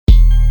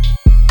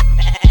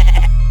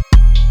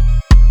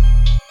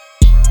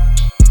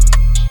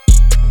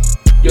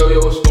Yo,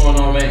 what's going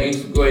on, man?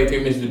 It's go ahead,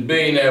 Mr.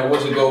 Billionaire.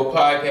 What's it go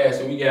podcast?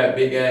 And we got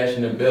Big Ashh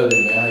in the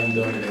building, man. How you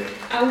doing today?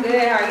 I'm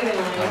good. How are you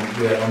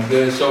doing? I'm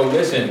good. So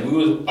listen, we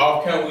was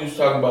off camera. We was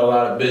talking about a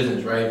lot of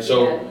business, right?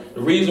 So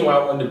the reason why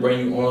I wanted to bring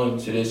you on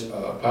to this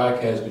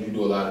podcast because you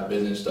do a lot of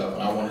business stuff,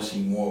 and I want to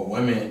see more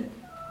women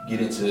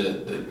get into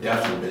the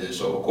depth of business.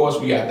 So of course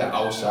we got the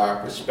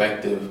outside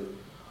perspective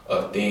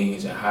of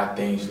things and how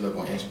things look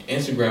on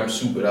Instagram.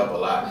 Soup it up a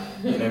lot.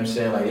 You know what I'm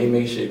saying? Like they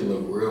make shit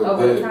look real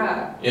good. You know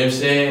what I'm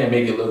saying? And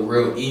make it look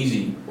real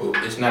easy. Well,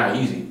 it's not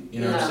easy.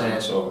 You know what I'm saying?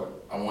 So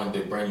I wanted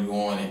to bring you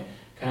on and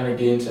kind of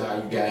get into how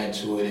you got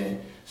into it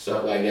and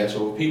stuff like that.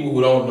 So for people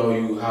who don't know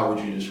you, how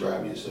would you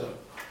describe yourself?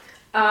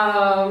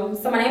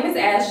 So my name is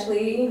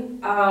Ashley.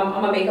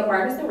 I'm a makeup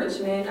artist in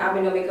Richmond. I've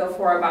been doing makeup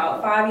for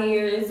about 5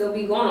 years. It'll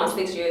be going on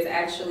 6 years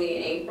actually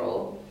in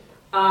April.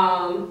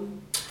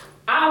 I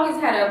always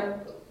had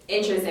a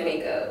interest in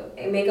makeup,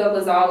 and makeup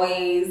was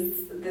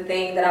always the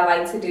thing that I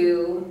like to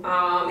do.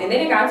 And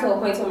then it got to a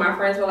point where my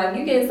friends were like,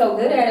 "You getting so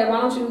good at it,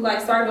 why don't you like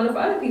start doing it for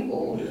other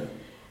people?" Yeah.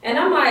 And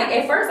I'm like,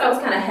 at first I was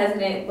kind of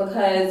hesitant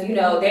because, you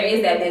know, there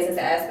is that business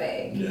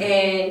aspect. Yeah.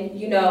 And,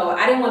 you know,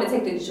 I didn't want to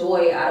take the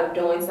joy out of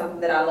doing something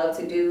that I love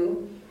to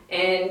do.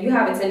 And you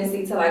have a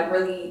tendency to like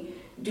really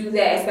do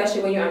that,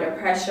 especially when you're under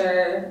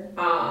pressure,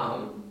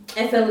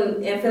 and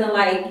feeling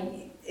like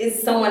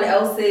it's someone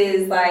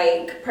else's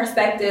like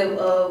perspective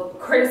of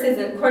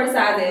possibly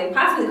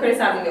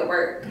criticizing your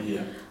work.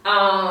 Yeah.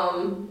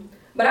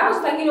 But I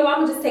was like, you know,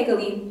 I'm gonna just take a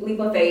leap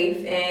of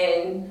faith,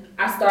 and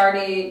I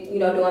started, you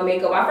know, doing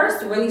makeup. I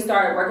first really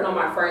started working on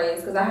my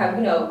friends because I have,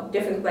 you know,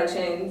 different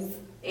complexions,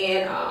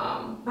 and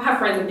I have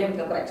friends with different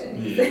complexions.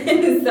 Yeah.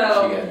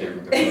 So she got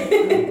different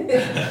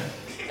complexions.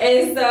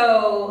 And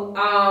so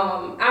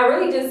I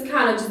really just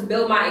kind of just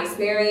built my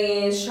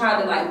experience,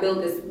 tried to like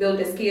build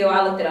this skill.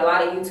 I looked at a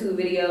lot of YouTube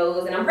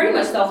videos, and I'm pretty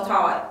much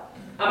self-taught.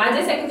 I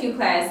did take a few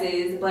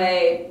classes,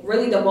 but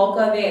really the bulk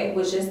of it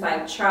was just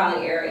like trial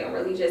and error and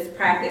really just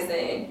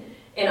practicing,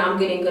 and I'm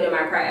getting good at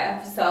my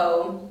craft.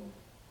 So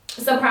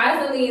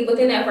surprisingly,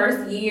 within that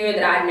first year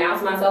that I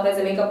announced myself as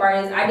a makeup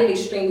artist, I did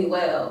extremely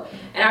well.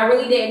 And I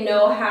really didn't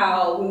know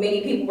how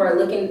many people were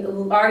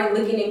already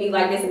looking at me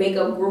like this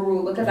makeup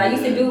guru, because I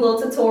used to do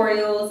little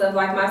tutorials of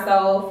like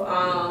myself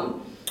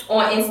on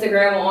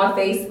Instagram or on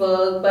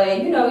Facebook,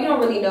 but you know, you don't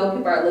really know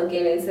people are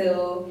looking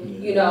until,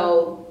 you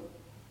know,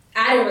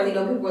 I didn't really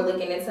know people were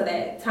looking until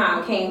that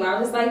time came. I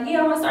was just like,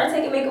 yeah, I'm gonna start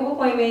taking makeup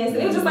appointments.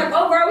 And it was just like,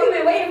 oh girl, we've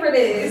been waiting for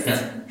this.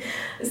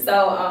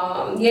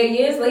 So,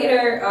 years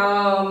later,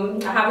 I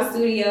have a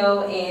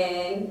studio,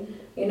 and,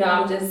 you know,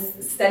 I'm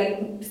just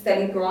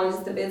steady growing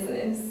just the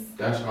business.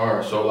 That's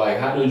hard. So, like,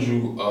 how did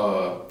you,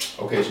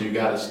 okay, so you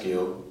got a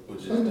skill,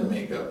 which is the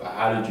makeup.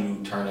 How did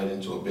you turn it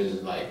into a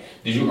business? Like,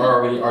 was you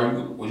already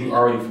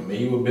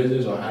familiar with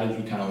business, or how did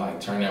you kind of,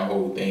 like, turn that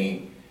whole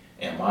thing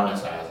and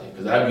monetize it?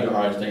 Because that'd be the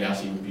hardest thing I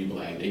see when people,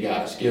 like, they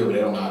got a skill, but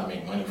they don't know how to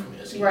make money from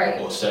it. Right.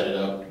 Or set it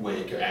up where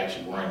it could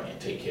actually run and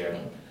take care of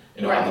them.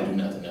 You don't have to do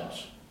nothing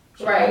else.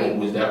 So right.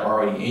 Was that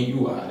already in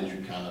you, or how did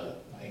you kind of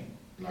like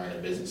learn the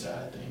business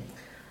side of things?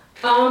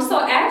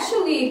 So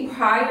actually,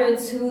 prior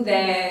to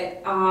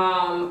that,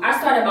 I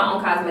started my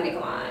own cosmetic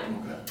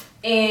line. Okay.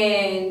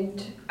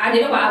 And I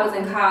did it while I was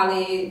in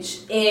college,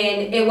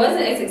 and it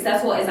wasn't as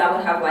successful as I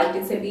would have liked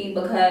it to be,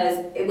 because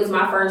it was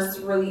my first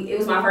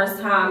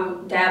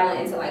time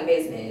dabbling into like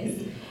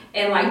business. Mm-hmm.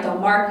 And like the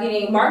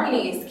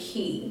marketing is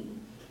key.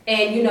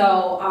 And you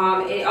know,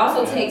 it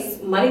also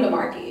takes money to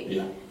market.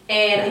 Yeah.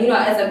 And, you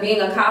know,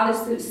 being a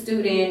college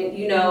student,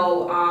 you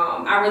know,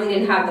 I really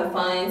didn't have the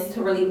funds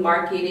to really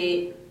market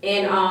it.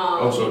 And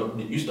so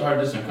you started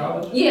this in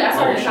college? Yeah, I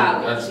started in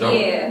college. That's dope.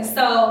 Yeah.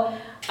 So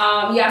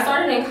I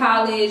started in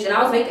college, and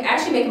I was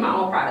actually making my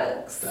own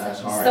products.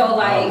 That's hard.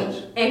 So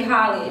in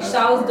college. So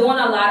I was doing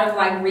a lot of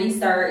like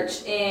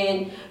research,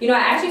 and you know, I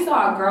actually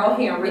saw a girl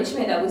here in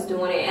Richmond that was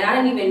doing it, and I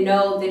didn't even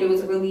know that it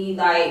was really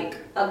like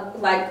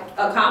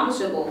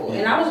accomplishable. Yeah.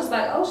 And I was just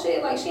like, oh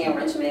shit, like she in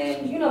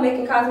Richmond, you know,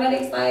 making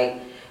cosmetics, like,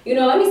 you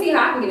know, let me see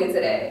how I can get into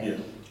that. Yeah.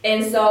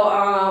 And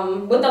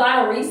so with a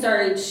lot of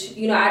research,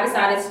 you know, I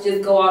decided to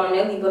just go out on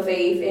that leap of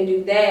faith and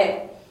do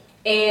that.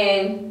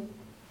 And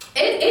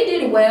it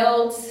did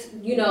well,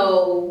 you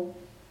know,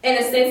 in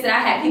a sense that I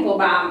had people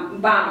buying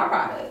my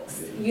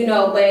products, you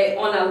know, but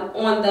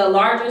on the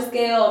larger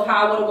scale of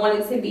how I would have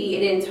wanted it to be, it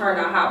didn't turn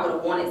out how I would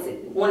have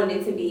wanted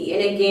it to be.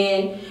 And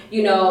again,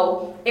 you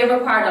know, it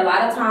required a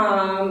lot of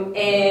time,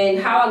 and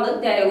how I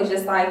looked at it was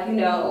just like, you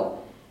know,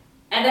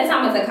 at that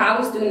time as a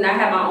college student, I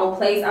had my own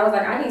place. I was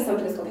like, I need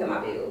something that's gonna pay my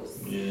bills.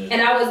 Yeah.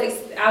 And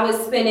I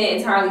was spending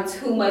entirely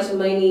too much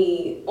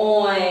money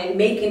on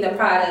making the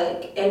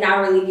product and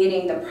not really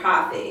getting the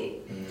profit.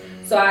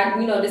 So I,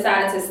 you know,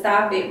 decided to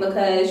stop it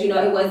because, you know,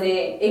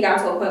 it got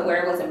to a point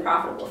where it wasn't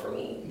profitable for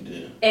me.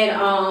 Yeah.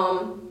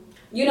 And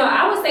you know,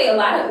 I would say a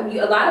lot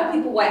of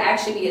people would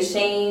actually be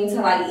ashamed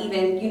to like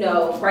even, you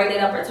know, bring it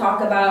up or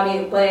talk about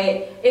it, but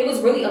it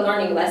was really a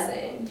learning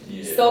lesson.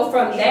 Yeah, so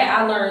from that,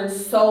 I learned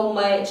so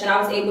much, and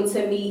I was able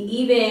to meet,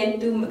 even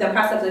through the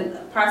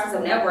process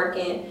of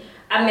networking,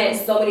 I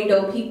met so many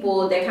dope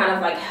people that kind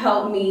of like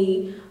helped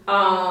me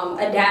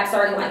adapt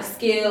certain like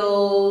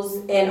skills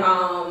and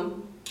help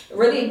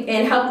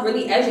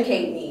really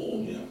educate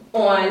me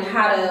on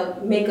how to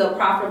make a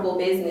profitable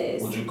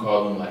business. Would you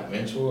call them like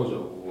mentors,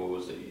 or what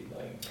was it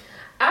like?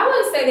 I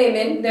would say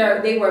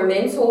they were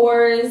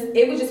mentors.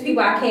 It was just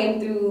people I came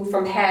through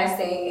from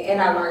passing,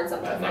 and I learned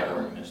something from.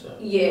 Networking and stuff.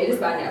 Yeah, just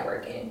by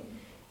networking.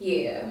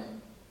 Yeah.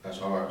 That's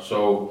hard.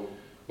 So,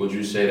 would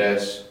you say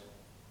that's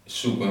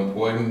super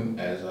important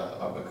as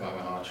a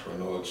becoming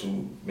entrepreneur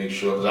to make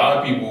sure? Because a lot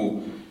of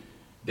people,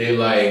 they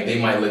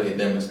might look at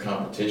them as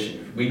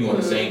competition. If we doing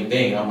the same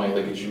thing, I might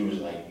look at you as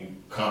like you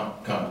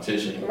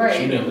competition.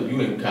 Right. But you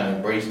didn't kind of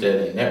embrace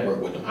that and network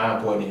with them. How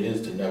important it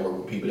is to network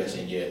with people that's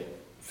in your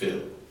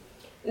field?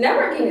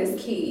 Networking is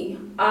key.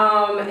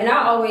 And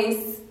I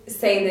always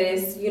say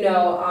this,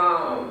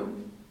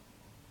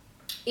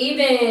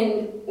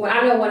 even when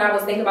I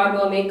was thinking about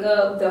doing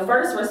makeup, the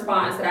first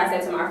response that I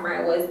said to my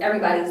friend was,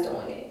 everybody's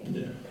doing it.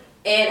 Yeah.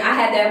 And I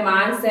had that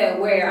mindset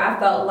where I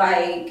felt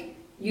like,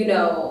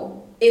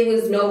 it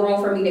was no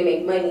room for me to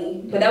make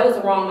money, but that was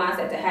the wrong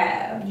mindset to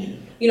have. Yeah.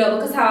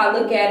 Because how I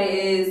look at it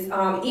is,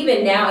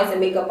 even now as a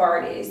makeup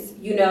artist,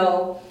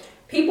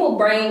 people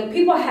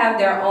always have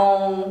their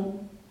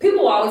own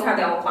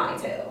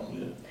clientele.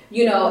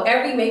 Yeah.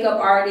 Every makeup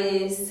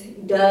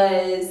artist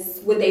does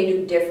what they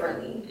do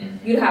differently.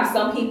 Mm-hmm. You have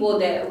some people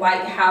that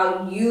like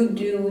how you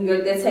do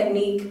the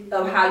technique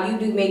of how you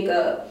do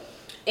makeup,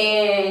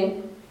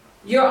 and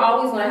you're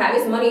always going to have,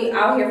 it's money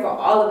out here for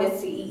all of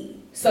us to eat.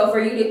 So for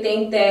you to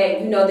think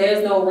that,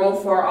 there's no room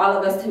for all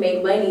of us to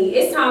make money,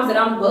 it's times that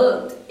I'm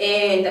booked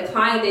and the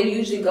client that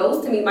usually goes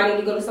to me might need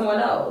to go to someone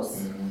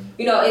else. Mm-hmm.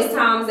 It's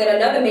times that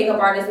another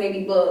makeup artist may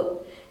be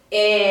booked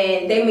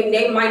and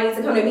they might need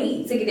to come to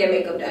me to get their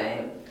makeup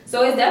done.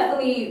 So it's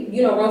definitely,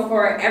 room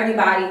for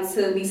everybody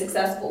to be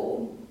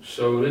successful.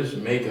 So this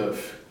makeup,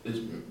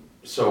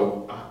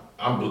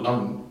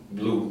 I'm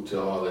blue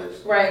to all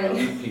this. Right.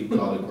 People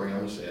call it green.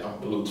 I'm gonna say I'm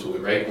blue to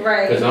it, right?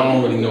 Right. Because I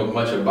don't really know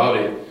much about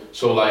it.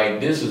 So like,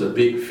 this is a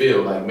big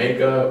field, like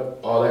makeup,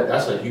 all that.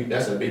 That's a big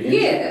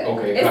industry. Yeah.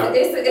 Okay.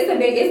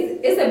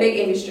 It's a big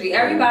industry.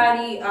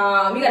 Everybody, you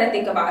got to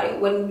think about it.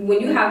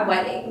 When you have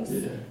weddings,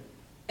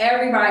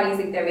 everybody needs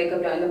to get their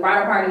makeup done. The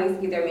bridal party needs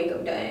to get their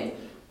makeup done.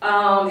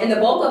 And the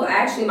bulk of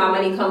actually my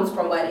money comes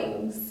from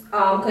weddings.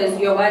 Because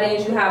your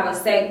weddings, you have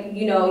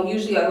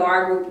usually a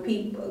large group of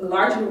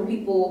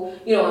people,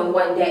 in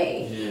one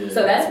day. Yeah.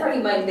 So that's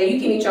pretty much that you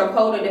can meet your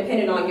quota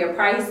depending on your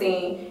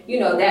pricing,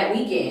 that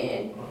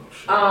weekend.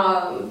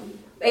 And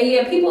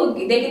yeah, people,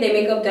 they get their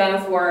makeup done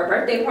for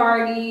birthday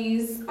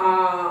parties,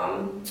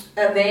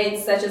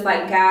 events such as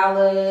like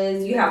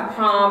galas. You have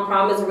prom.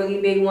 Prom is a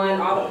really big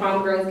one. All the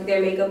prom girls get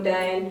their makeup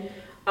done.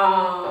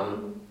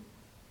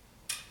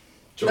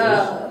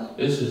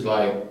 This is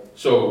I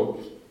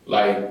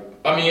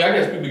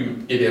guess people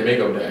get their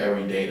makeup done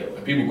every day though.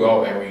 And people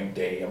go out every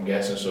day, I'm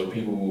guessing, so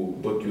people will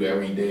book you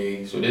every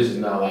day. So this is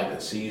not like a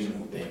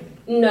seasonal thing.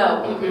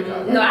 No. Okay,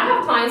 no, I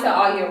have clientele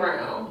all year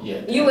round.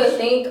 Yeah. You would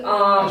think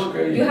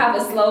you have a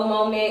slow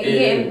moment.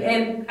 Yeah.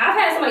 And I've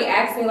had somebody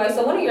ask me like,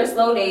 so what are your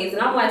slow days?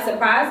 And I'm like,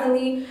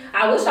 surprisingly,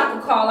 I wish I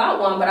could call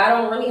out one, but I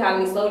don't really have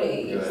any slow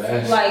days.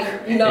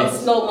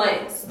 Slow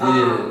months.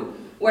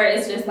 Where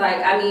it's just like,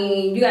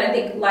 you gotta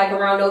think like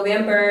around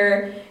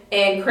November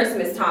and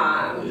Christmas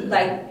time.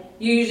 Yeah.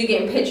 You're usually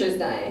getting pictures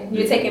done.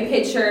 You're taking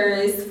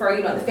pictures for,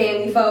 the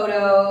family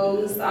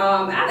photos.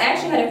 I've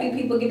actually had a few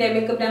people get their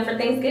makeup done for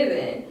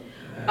Thanksgiving.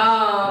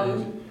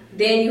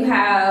 Then you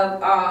have,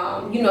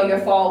 your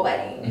fall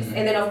weddings. Mm-hmm.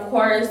 And then, of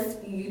course,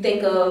 you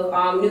think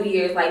of New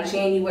Year's, like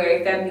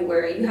January,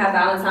 February. You have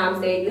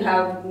Valentine's Day. You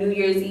have New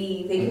Year's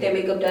Eve. They get their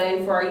makeup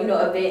done for,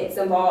 events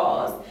and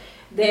balls.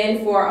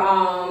 Then for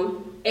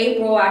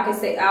April,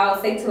 I'll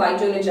say to like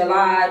June and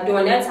July.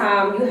 During that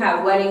time, you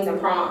have weddings and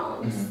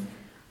proms. Mm-hmm.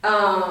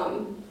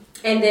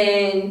 And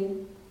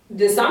then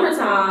the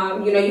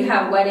summertime, you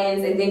have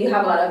weddings and then you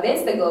have a lot of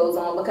events that goes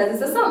on because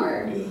it's the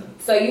summer. Yeah.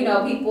 So,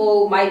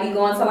 people might be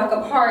going to like a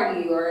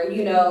party or,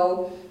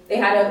 they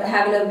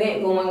have an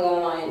event going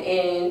on.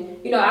 And,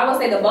 I would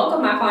say the bulk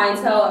of my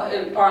clientele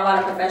are a lot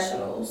of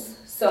professionals.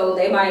 So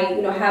they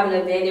might, have an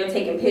event, they're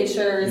taking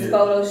pictures,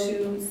 photo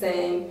shoots,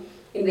 and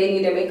they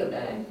need their makeup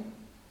done.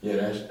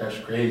 Yeah, that's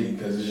crazy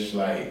because it's just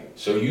like,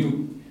 so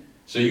you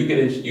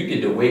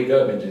get to wake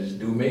up and just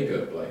do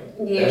makeup,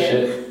 that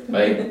shit.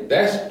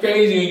 That's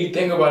crazy when you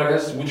think about it.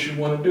 That's what you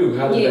want to do.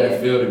 How does that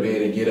feel to be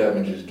able to get up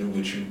and just do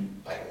what you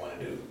want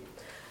to do?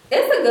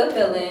 It's a good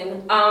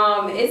feeling.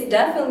 It's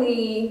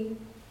definitely,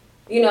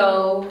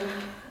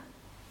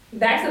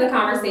 back to the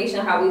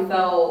conversation how we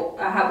felt,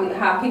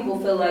 how people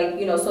feel like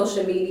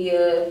social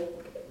media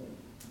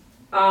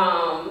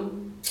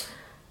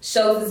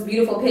shows this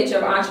beautiful picture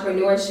of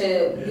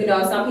entrepreneurship.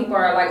 Yeah. Some people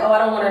are like, oh, I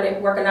don't want to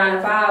work a 9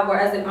 to 5.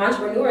 Whereas an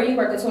entrepreneur, you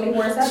work a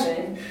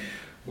 24/7.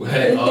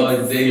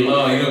 All day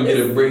long, you don't get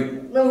a break.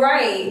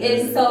 Right.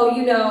 And so,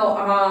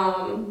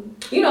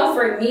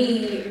 for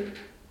me,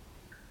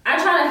 I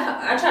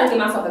try to give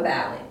myself a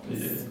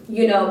balance.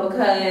 Yeah.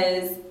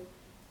 Because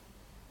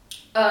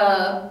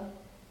Of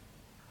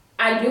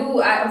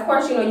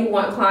course, you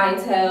want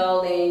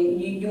clientele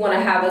and you want to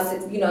have a,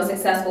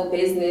 successful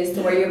business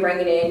to where you're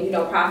bringing in,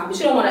 profit, but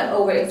you don't want to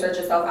overexert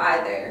yourself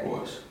either. Of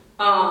course.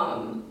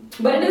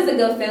 But it is a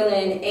good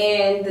feeling,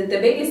 and the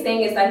biggest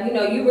thing is like,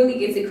 you really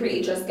get to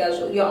create your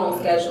schedule, your own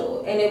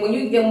schedule. And then when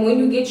you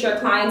get your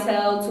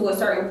clientele to a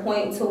certain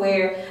point to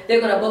where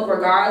they're gonna book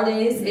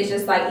regardless, it's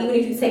just like, even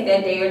if you take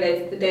that day or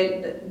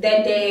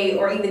that day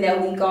or even that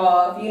week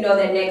off,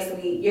 that next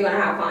week you're gonna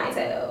have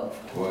clientele.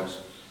 Of course.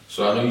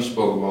 So I know you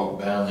spoke about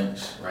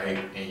balance, right?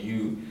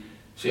 And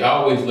I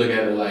always look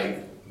at it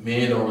like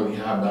men don't really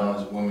have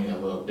balance. Women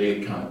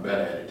they kind of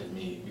better at it than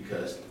me,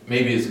 because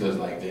maybe it's because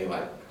like they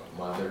like a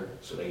mother,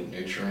 so they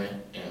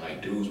nurturing, and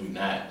like dudes we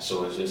not.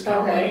 So it's just kind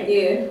of like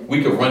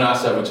we could run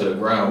ourselves into the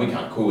ground. We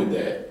kind of cool with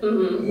that.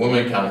 Mm-hmm.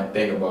 Women kind of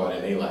think about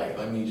it. And they like,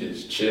 let me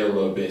just chill a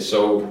little bit.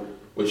 So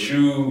with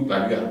you,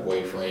 like you got a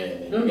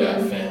boyfriend and you got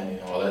a family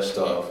and all that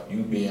stuff.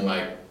 You being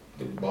like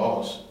the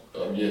boss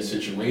of your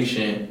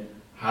situation.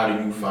 How do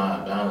you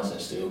find balance and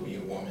still be a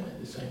woman at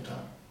the same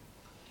time?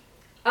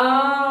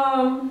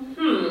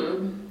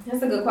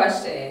 That's a good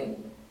question.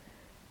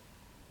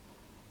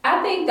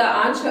 I think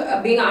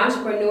being an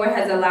entrepreneur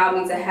has allowed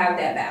me to have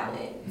that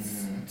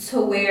balance to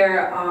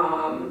where,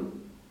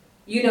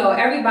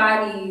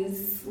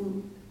 everybody's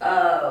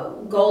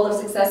goal of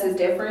success is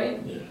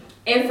different. Yeah.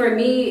 And for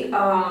me,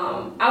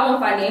 I want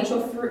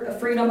financial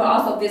freedom, but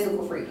also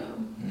physical freedom.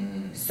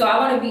 So I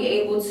want to be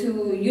able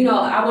to,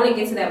 I want to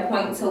get to that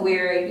point to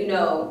where,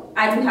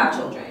 I do have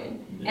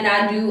children and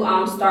I do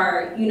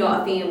start,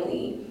 a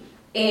family.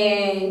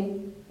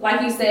 And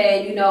like you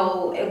said,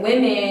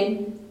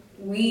 women,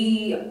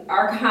 we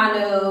are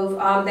kind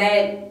of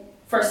that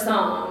for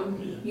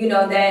some,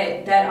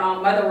 that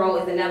mother role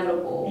is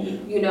inevitable.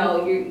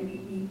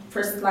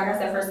 Like I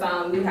said, for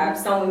some, you have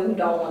some women who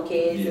don't want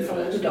kids and some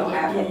women who don't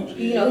have,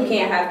 who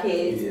can't have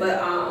kids. But,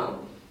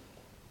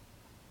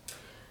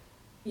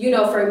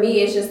 for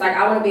me, it's just like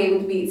I want to be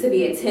able to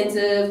be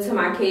attentive to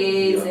my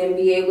kids and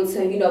be able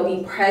to,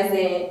 be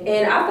present.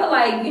 And I feel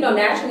like,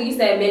 naturally you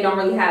said men don't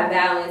really have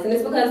balance. And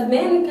it's because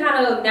men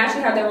kind of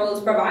naturally have their role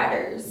as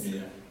providers.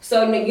 Yeah.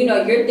 So,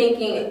 you're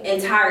thinking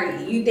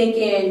entirety. You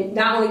thinking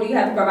not only do you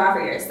have to provide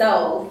for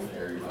yourself,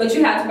 but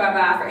you have to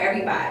provide for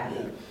everybody.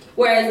 Yeah.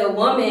 Whereas a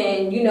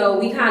woman,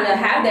 we kind of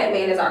have that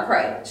man as our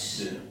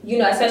crutch.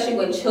 Yeah. Especially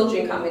when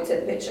children come into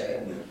the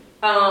picture. Yeah.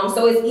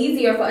 So it's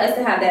easier for us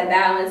to have that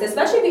balance,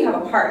 especially if you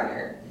have a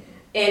partner.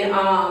 And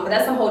but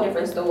that's a whole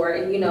different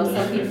story,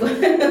 some people.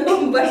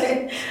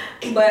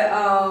 but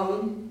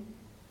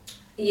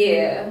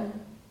yeah.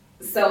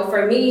 So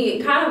for me,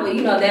 kind of,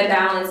 that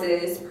balance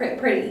is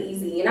pretty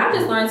easy. And I've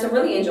just learned to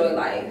really enjoy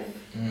life.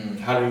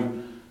 How do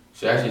you,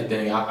 so that's the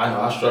thing, I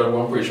know I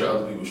struggle, I'm pretty sure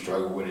other people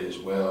struggle with it as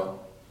well,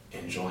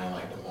 enjoying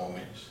like the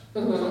moments.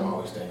 Because I'm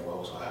always thinking about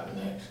what's going to happen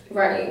next.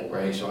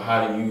 Right. So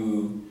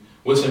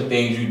what's some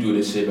things you do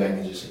to sit back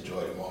and just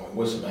enjoy the moment?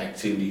 What's some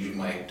activities you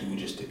might do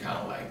just to kind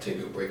of like take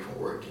a break from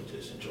work and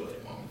just enjoy the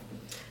moment?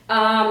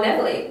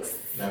 Netflix.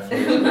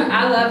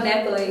 I love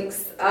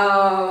Netflix.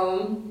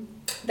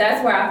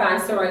 That's where I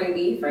find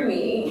serenity for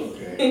me.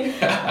 Okay.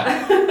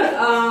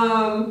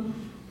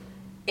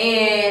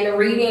 And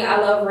reading, I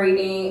love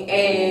reading.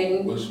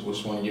 And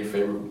what's one of your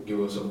favorite?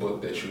 Give us a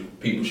book that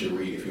people should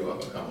read if you ever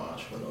become an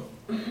entrepreneur.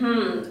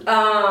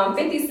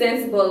 50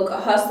 Cent's book,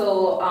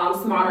 Hustle,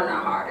 Smarter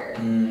Not Harder.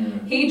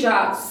 He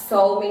dropped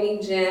so many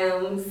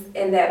gems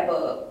in that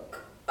book.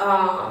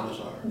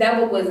 That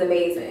book was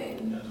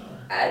amazing.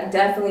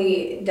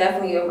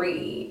 Definitely a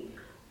read.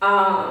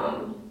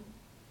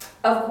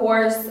 Of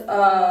course,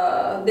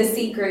 The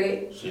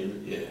Secret.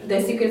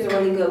 The Secret's a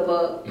really good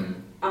book.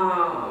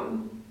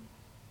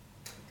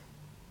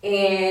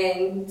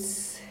 And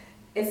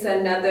it's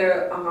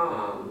another,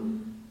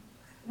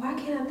 why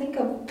can't I think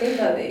of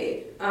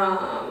it?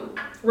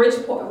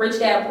 Rich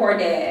Dad, Poor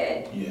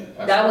Dad.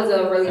 Yeah, that was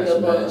a really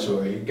good book.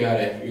 You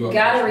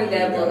gotta read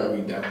that book.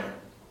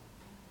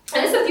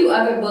 And there's a few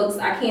other books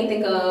I can't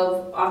think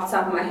of off the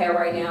top of my head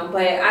right now,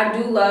 but I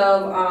do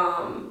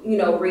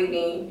love,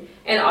 reading,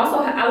 and also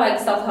I like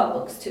self-help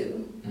books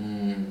too.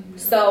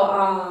 So,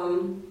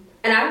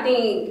 and I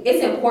think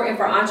it's important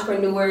for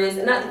entrepreneurs,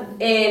 and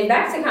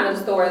back to kind of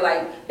the story,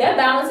 like that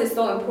balance is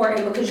so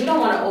important because you don't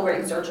want to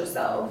overexert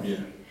yourself. Yeah.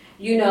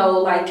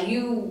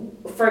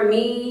 For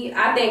me,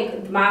 I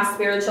think my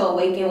spiritual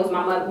awakening was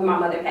when my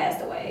mother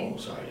passed away. Oh,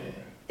 sorry.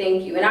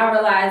 Thank you. And I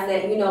realized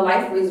that,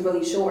 life is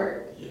really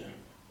short. Yeah.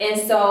 And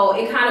so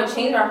it kind of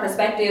changed our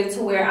perspective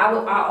to where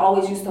I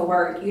always used to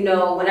work,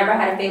 whenever I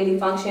had a family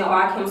function,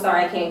 I'm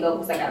sorry, I can't go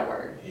because I got to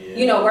work.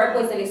 Yeah. Work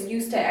was an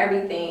excuse to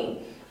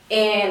everything.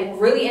 And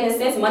really, in a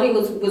sense, money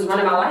was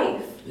running my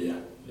life. Yeah.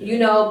 But, in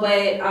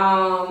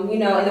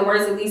the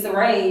words of Lisa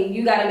Ray,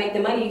 you got to make the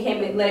money, you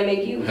can't let it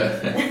make you.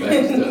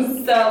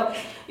 So,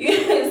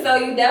 So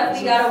you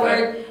definitely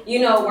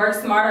gotta work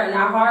smarter and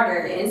not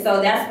harder. And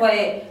so that's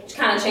what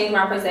kind of changed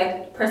my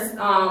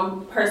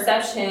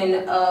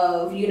perception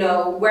of,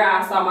 where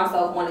I saw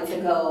myself wanting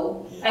to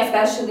go,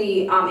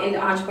 especially in the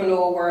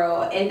entrepreneurial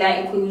world. And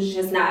that includes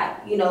just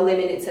not,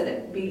 limited to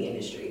the beauty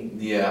industry.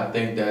 Yeah, I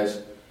think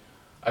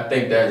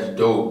that's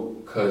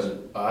dope, because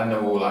I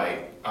know,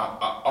 like,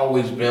 I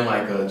always been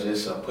like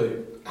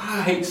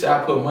I hate to say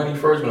I put money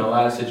first, but in a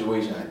lot of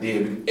situations I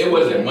did. It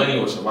wasn't money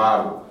or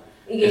survival.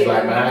 Yeah. It's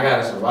like, man, I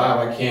gotta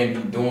survive. I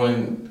can't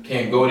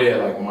go there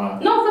like my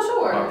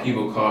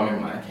people call me,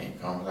 like, I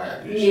can't come, I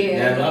gotta do this shit.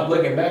 And I'm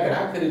looking back and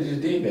I could have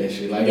just did that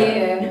shit. Like,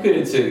 you could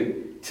have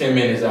took 10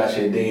 minutes out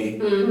your day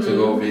to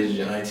go visit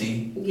your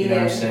auntie, you know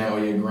what I'm saying, or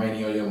your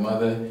granny or your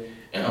mother.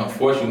 And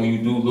unfortunately, when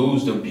you do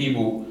lose them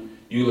people,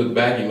 you look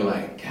back and you're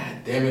like,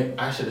 God damn it,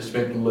 I should have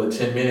spent the little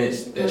 10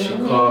 minutes that she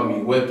called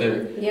me with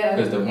her. Yeah.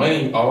 Because the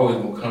money always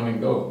will come and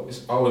go.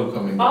 It's always will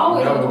come and go.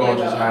 You're never going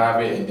to just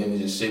have it and then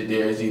just sit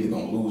there. It's either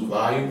going to lose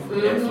value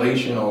from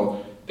inflation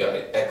or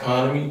the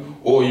economy,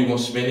 or you're going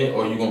to spend it,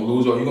 or you're going to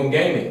lose, or you're going to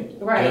gain it.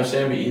 Right. You know what I'm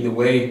saying? But either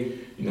way,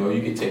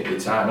 you can take your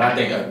time. And I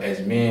think as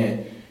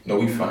men,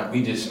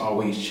 we just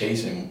always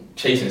chasing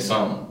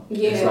something.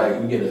 Yeah. It's like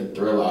we get a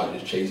thrill out of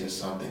just chasing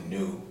something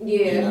new. Yeah.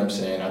 You know what I'm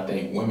saying? I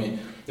think women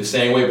the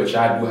same way, but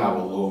y'all do have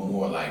a little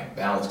more like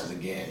balance, because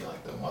again,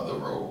 like the mother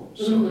role.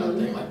 So I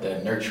think like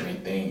that nurturing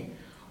thing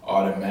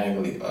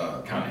automatically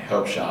kind of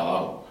helps y'all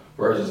out.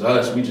 Versus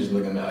us, we just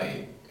looking at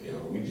like,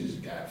 we just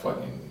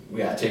we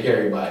gotta take care of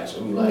everybody.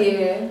 So we like,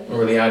 we're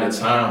really out of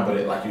time.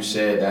 But like you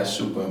said, that's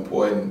super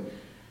important.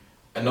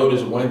 I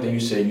noticed one thing you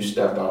said, you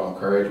stepped out on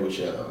courage with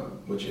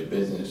your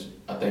business.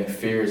 I think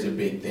fear is a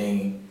big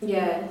thing.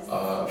 Yes.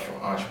 For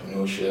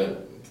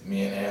entrepreneurship,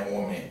 men and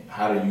women.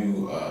 How did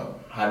you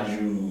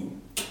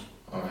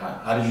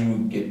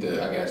get the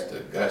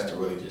guts to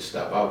really just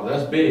step out?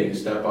 That's big.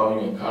 Step out.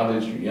 You're in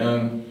college. You're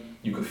young.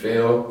 You could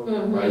fail.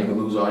 Right. You could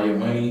lose all your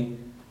money.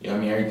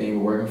 Everything you're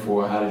working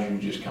for. How did you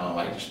just kind of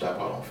like just step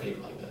out on faith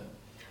like that?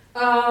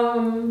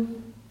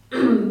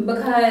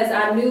 Because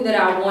I knew that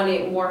I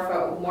wanted more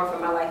for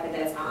my life at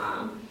that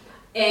time.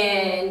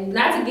 And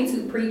not to get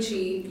too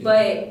preachy,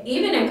 but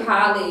even in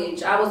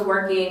college, I was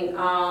working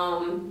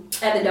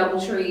at the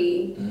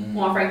DoubleTree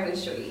on Franklin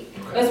Street.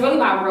 Okay. It was really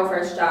my real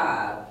first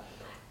job.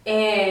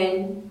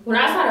 And when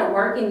I started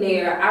working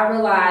there, I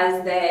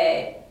realized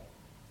that,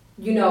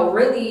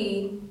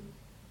 really,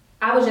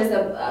 I was just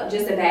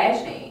a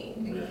badge name.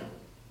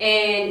 Yeah.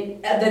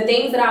 And the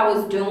things that I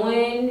was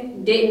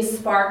doing didn't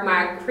spark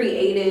my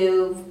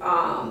creative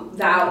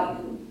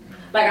value.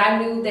 Like, I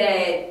knew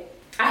that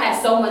I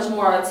had so much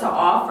more to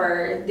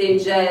offer than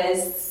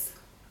just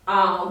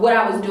what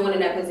I was doing in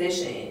that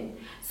position.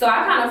 So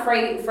I kind of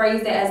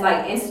phrased it as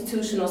like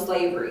institutional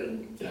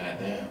slavery.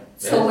 Goddamn.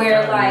 To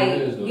where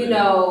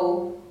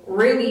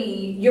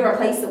really you're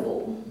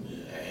replaceable.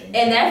 Yeah,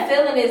 and that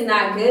feeling is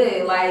not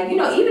good. Like,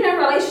 even in a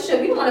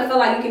relationship, you don't want to feel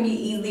like you can be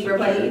easily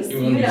replaced.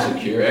 You want to be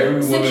secure.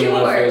 Every woman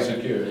wants to feel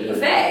secure. Yeah.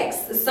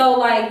 Facts.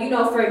 So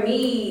for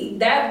me,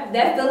 that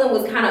feeling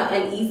was kind of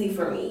uneasy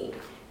for me.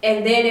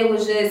 And then it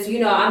was just,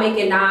 I'm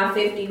making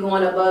 $950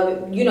 going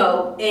above,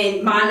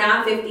 and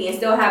my $950 and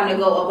still having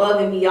to go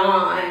above and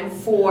beyond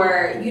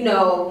for,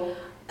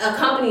 a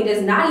company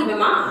that's not even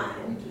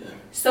mine. Yeah.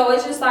 So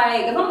it's just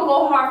like, if I'm going to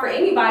go hard for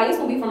anybody, it's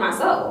going to be for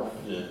myself.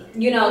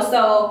 Yeah.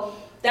 So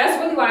that's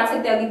really why I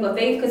took that leap of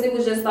faith, because it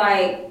was just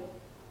like,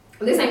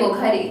 this ain't going to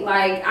cut it.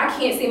 Like, I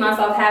can't see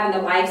myself having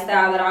the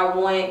lifestyle that I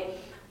want.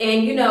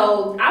 And,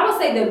 I would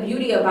say the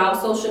beauty about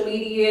social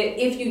media,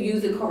 if you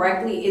use it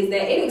correctly, is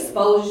that it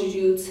exposes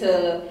you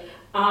to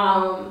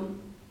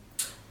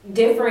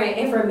different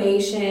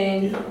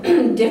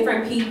information,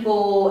 different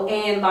people,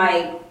 and,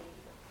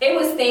 it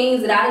was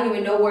things that I didn't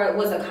even know where it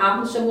was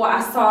accomplishable.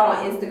 I saw it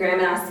on Instagram,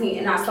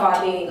 and I saw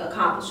it being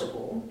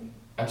accomplishable.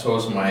 I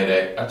told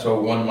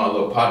one of my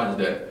little partners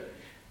that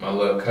my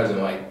little cousin,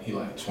 he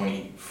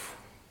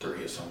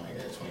 23 or something like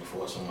that,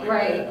 24 or something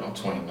like that. I'm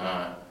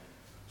 29.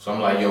 So I'm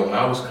like, when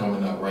I was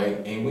coming up,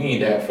 right, and we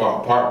ain't that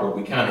far apart, but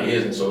we kind of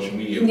is in social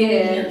media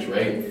years,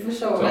 right? For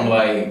sure. So I'm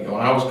like,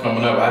 when I was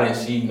coming up, I didn't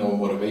see no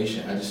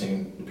motivation. I just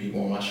seen the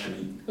people on my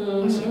street.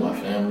 I seen my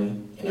family,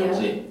 and that was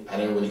it. I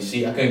didn't really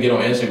I couldn't get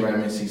on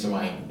Instagram and see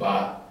somebody in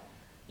Dubai.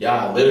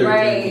 Y'all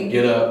literally can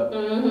get up,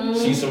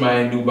 see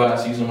somebody in Dubai,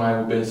 see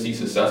somebody who's see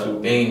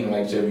successful things, and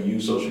like you said, we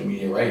use social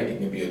media, right? It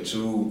can be a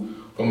tool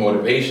for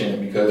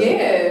motivation, because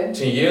 10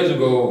 years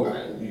ago,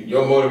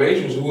 your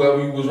motivation was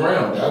whoever you was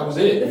around. That was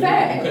it.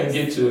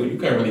 You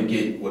couldn't really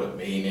get with a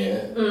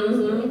millionaire.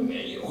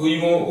 Who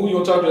you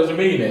gonna talk to as a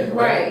millionaire,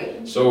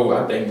 right? So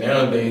I think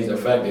nowadays the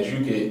fact that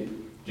you could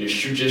just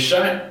shoot your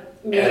shot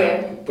at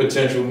a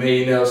potential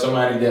millionaire,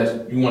 somebody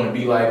that you want to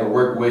be like or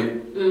work with,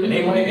 and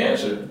they might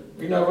answer.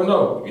 You never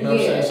know. You know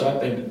what I'm saying? So I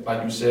think,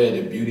 like you said,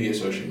 the beauty of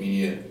social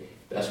media,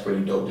 that's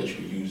pretty dope that you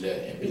can use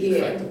that and be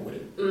effective with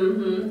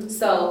it.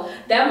 So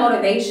that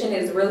motivation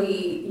is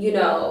really,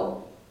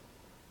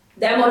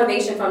 that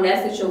motivation from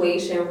that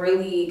situation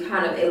really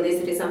kind of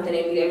elicited something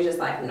in me that was just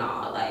like,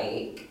 nah,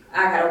 like,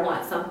 I gotta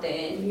want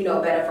something, you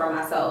know, better for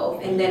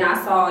myself. And then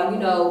I saw, you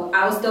know,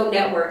 I was still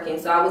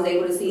networking, so I was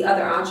able to see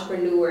other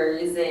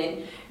entrepreneurs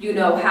and, you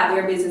know, how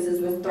their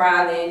businesses was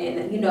thriving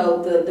and, you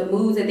know, the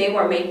moves that they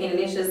were making, and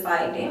it's just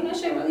like, damn, that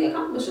shit really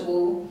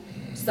accomplishable.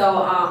 So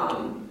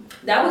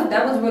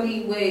that was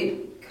really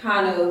what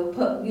kind of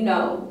put, you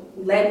know,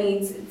 led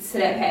me to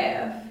that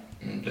path.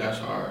 That's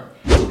hard.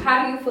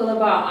 How do you feel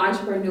about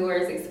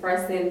entrepreneurs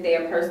expressing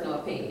their personal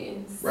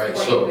opinions, right?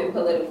 Or even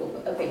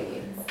political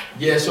opinions?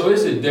 Yeah, so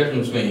it's a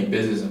difference between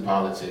business and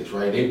politics,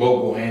 right? They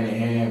both go hand in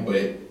hand,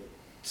 but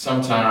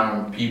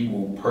sometimes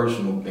people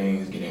personal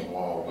things get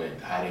involved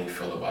with how they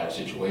feel about a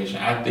situation.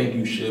 I think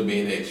you should be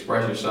able to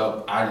express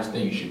yourself. I just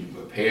think you should be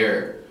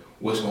prepared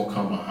what's gonna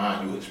come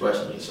behind you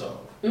expressing yourself,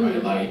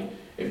 right? Like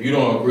if you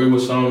don't agree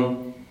with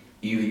something,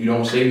 either you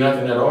don't say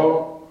nothing at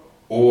all,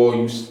 or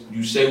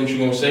you say what you're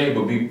gonna say,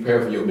 but be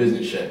prepared for your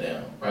business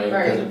shutdown, right?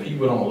 Because if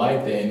people don't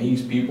like that, and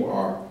these people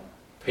are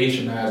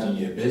patronizing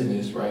your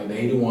business, right?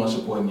 They the ones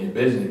supporting your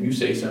business. If you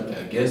say something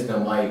against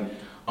them, like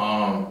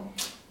I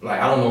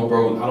don't know,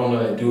 bro, I don't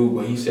know that dude,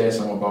 but he said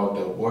something about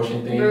the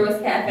abortion thing.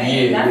 Brewers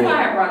Cafe. Yeah, that's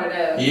why I brought it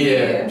up.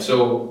 Yeah.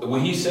 So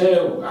what he said,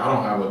 I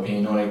don't have an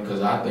opinion on it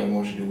because I think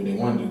everyone should do what they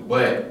want to do.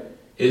 But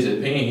his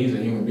opinion, he's a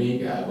human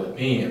being, guy, have an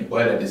opinion.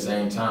 But at the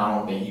same time, I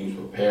don't think he was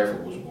prepared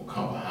for what's gonna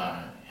come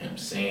behind him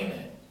saying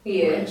that.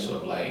 Yeah. Right?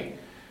 So like,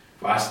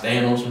 if I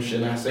stand on some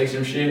shit and I say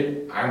some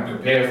shit, I'm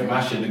prepared for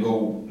my shit to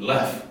go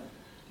left.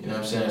 You know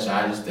what I'm saying? So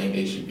I just think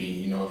they should be,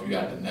 you know, if you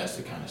got the nuts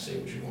to kind of say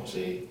what you're gonna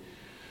say,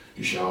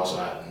 you should also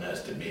have the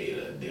nuts to be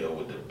able to deal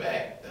with the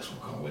back that's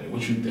gonna come with it.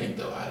 What you think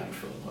though? How do you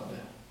feel about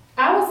that?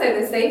 I would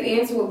say the safe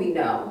answer would be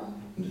no.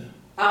 Yeah.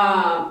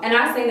 And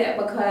I say that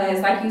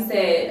because, like you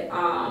said,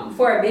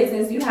 for a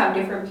business, you have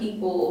different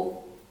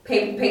people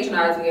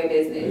patronizing your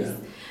business. Yeah.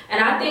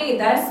 And I think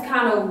that's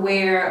kind of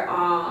where,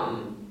 I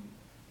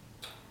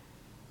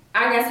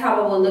guess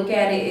how I would look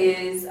at it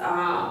is,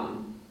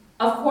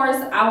 of course,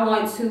 I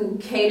want to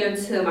cater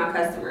to my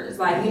customers.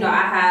 Like, you know,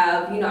 I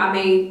have, you know, I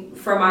made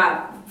for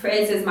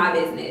instance, my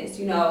business,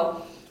 you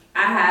know,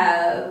 I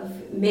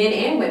have men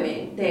and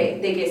women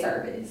that get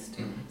serviced.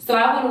 So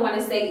I wouldn't want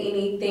to say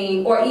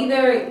anything, or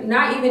either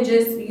not even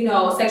just, you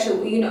know, sexual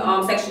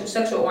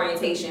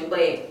orientation, but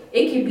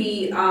it could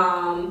be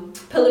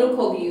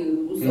political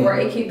views, or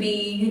it could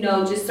be, you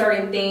know, just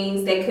certain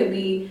things that could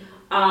be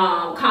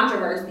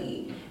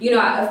controversy. You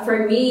know,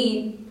 for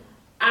me,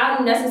 I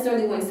don't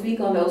necessarily want to speak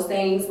on those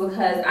things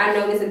because I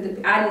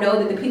know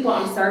that the people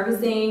I'm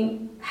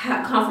servicing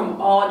come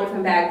from all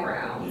different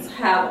backgrounds,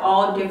 have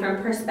all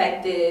different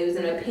perspectives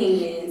and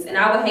opinions, and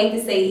I would hate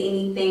to say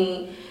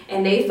anything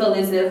and they feel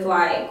as if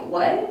like,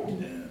 what?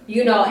 Yeah.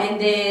 You know, and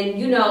then,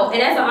 you know,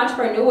 and as an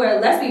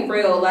entrepreneur, let's be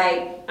real,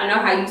 like, I know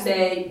how you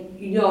said,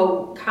 you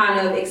know,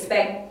 kind of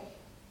expect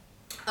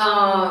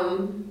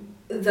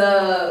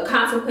the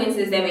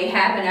consequences that may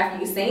happen after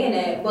you saying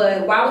that,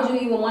 but why would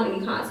you even want to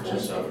be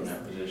consequences? Put yourself in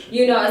that position.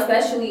 You know,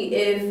 especially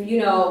if,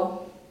 you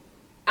know,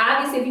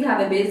 obviously if you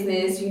have a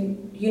business,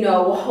 you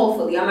know, well,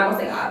 hopefully, I'm not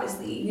gonna say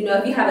obviously, you know,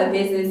 if you have a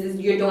business,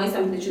 you're doing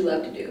something that you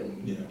love to do.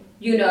 Yeah.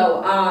 You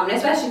know,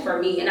 especially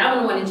for me, and I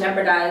don't want to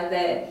jeopardize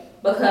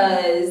that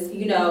because,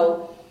 you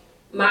know,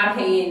 my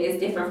opinion is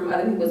different from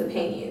other people's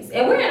opinions.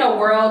 And we're in a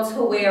world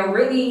to where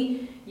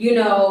really, you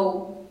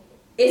know,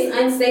 it's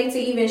unsafe to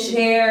even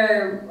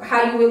share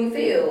how you really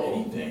feel.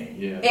 Anything,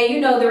 yeah. And,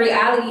 you know, the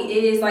reality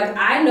is, like,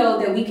 I know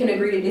that we can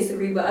agree to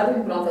disagree, but other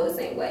people don't feel the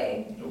same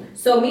way. Nope.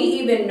 So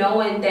me even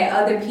knowing that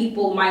other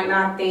people might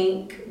not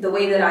think the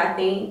way that I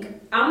think,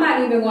 I'm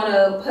not even going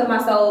to put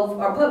myself in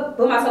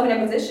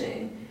that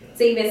position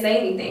to even say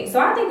anything. So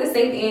I think the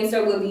safe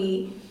answer would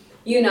be,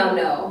 you know,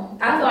 no.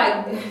 I feel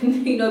like,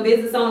 you know,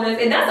 business owners,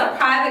 and that's a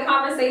private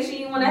conversation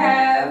you want to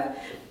have,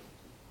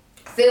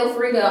 feel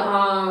free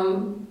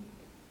to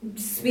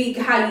speak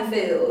how you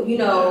feel, you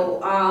know,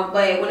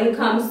 but when it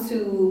comes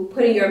to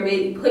putting your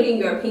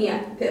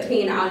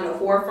opinion out in the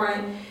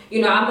forefront,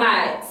 you know, I'm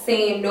not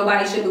saying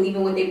nobody should believe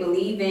in what they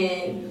believe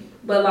in,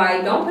 but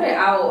like, don't put it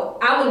out.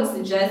 I wouldn't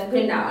suggest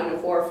putting it out in the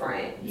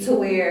forefront to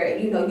where,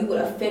 you know, you would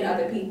offend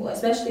other people,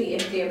 especially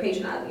if they're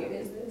patronizing your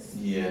business.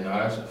 Yeah, no,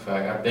 that's a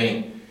fact. I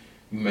think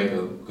you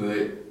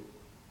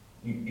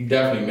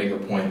definitely make a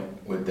point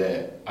with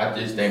that. I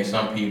just think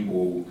some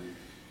people,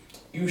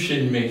 you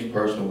shouldn't mix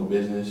personal with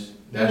business.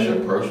 That's your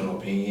personal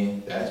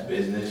opinion. That's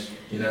business.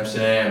 You know what I'm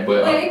saying?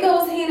 But it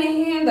goes hand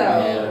in hand, though.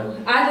 Yeah.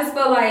 I just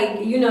feel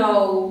like, you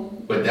know.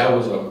 But that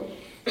was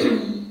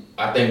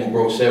I think what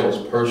bro said was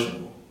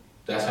personal.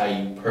 That's how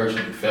you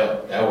personally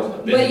felt. That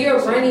wasn't a business. But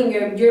you're running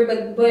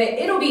but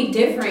it'll be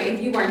different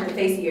if you weren't the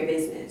face of your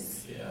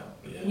business. Yeah.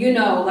 You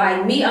know,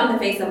 like me, I'm the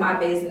face of my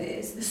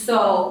business.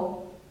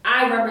 So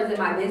I represent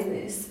my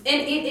business.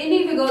 And it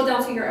even goes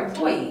down to your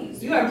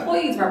employees. Your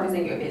employees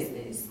represent your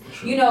business.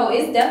 Sure. You know,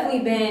 it's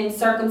definitely been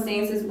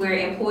circumstances where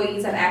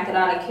employees have acted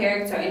out of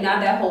character, and now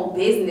that whole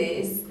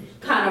business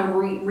kind of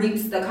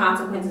reaps the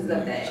consequences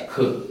of that.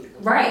 Cool.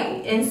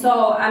 Right. And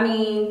so, I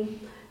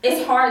mean,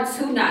 it's hard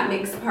to not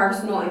mix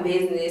personal and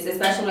business,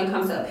 especially when it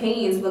comes to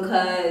opinions,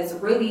 because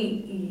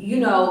really, you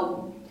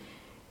know,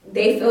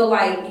 they feel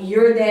like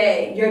your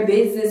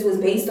business was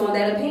based on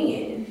that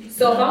opinion.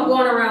 So if I'm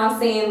going around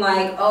saying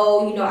like,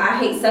 oh, you know, I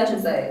hate such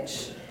and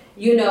such,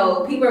 you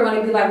know, people are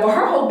going to be like, well,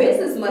 her whole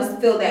business must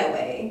feel that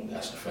way.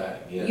 That's a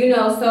fact, yeah. You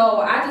know,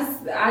 so I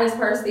just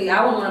personally,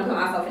 I wouldn't want to put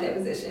myself in that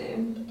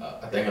position.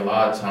 I think a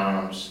lot of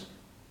times,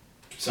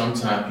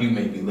 sometimes people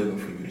may be looking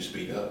for you to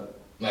speak up.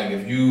 Like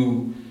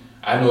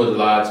I know a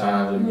lot of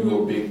times if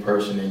you're a big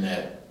person in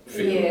that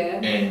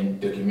field and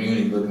the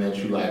community looking at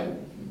you like,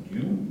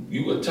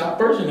 you a top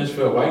person in this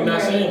field, why you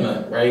not saying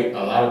nothing, right?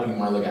 A lot of people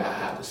might look at, I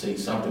have to say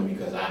something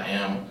because I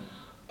am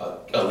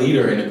a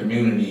leader in the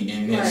community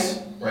in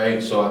this,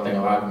 right? So I think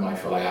a lot of people might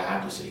feel like I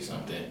have to say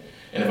something.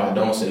 And if I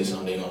don't say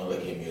something, they're gonna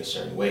look at me a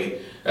certain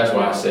way. That's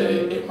why I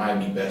said it might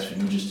be best for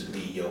you just to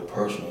leave your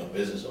personal and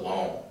business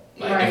alone.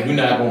 Like if you're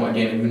not gonna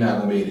be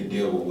able to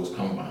deal with what's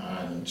coming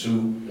behind them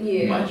too,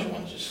 you might just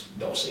want to just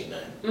don't say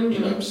nothing. You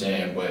know what I'm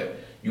saying? But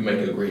you make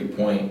a great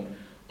point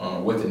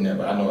within that.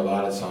 But I know a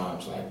lot of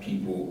times like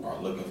people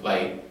are looking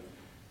like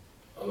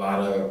a lot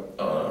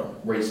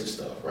of racist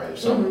stuff, right? If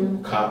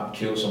some cop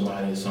kills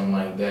somebody or something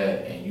like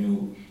that, and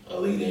you a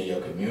leader in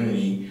your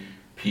community,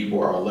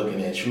 people are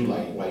looking at you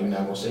like, why you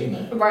not gonna say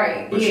nothing?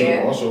 Right. But you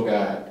also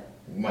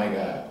might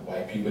got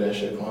white people that's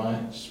your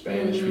clients,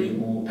 Spanish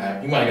people.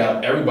 You might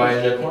got everybody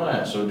as your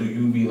client. So do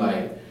you be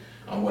like,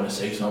 I'm gonna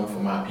say something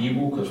for my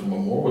people? Because from a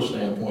moral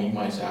standpoint, you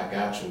might say I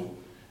got to,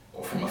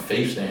 or from a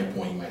faith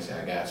standpoint, you might say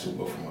I got to.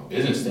 But from a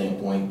business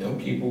standpoint, them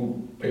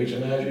people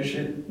patronize your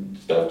shit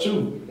stuff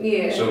too.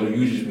 Yeah. So do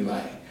you just be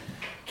like,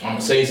 I'm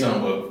gonna say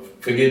something,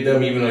 but forget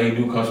them, even though they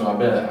do come to my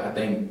bed? I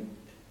think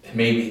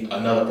maybe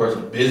another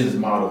person's business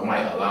model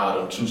might allow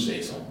them to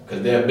say something,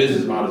 because their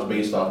business model is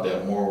based off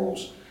their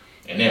morals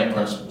and their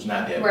principles,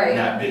 not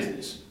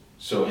business.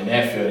 So in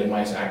that field, they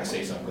might say I can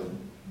say something because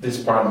this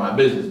is part of my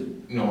business.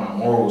 You know, my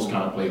morals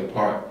kind of play a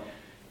part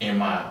in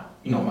my,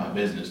 you know, my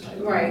business type.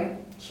 Right.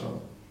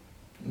 So,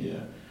 yeah.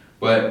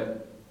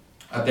 But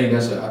I think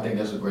that's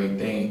a great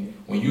thing.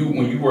 When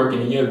you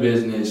working in your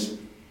business,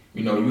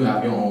 you know, you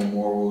have your own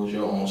morals,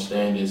 your own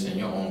standards, and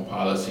your own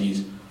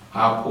policies.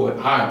 How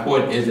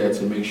important is that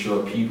to make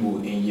sure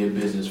people in your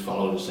business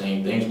follow the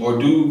same things, or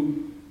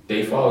do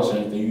they follow the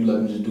same thing? You let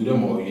them just do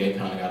them, or you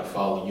kind of got to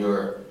follow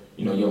your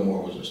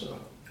morals and stuff.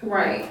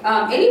 Right.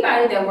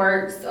 Anybody that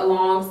works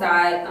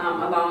alongside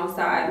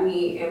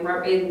me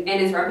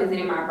and is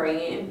representing my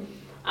brand,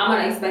 I'm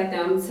gonna expect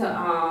them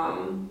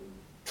to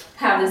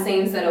have the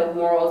same set of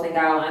morals and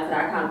guidelines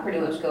that I kind of pretty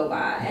much go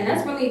by, and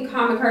that's really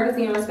common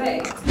courtesy and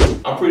respect.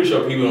 I'm pretty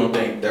sure people don't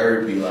think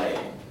therapy like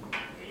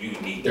you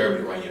need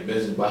therapy to run your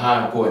business, but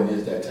how important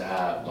is that to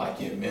have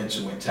like your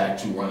mental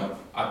intact to run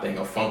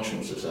a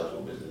functional,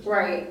 successful business?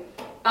 Right.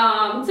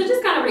 To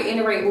just kind of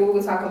reiterate what we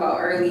were talking about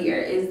earlier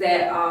is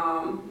that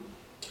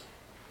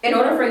in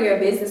order for your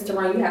business to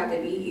run, you have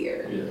to be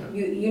here. Yeah.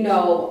 You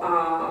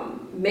know,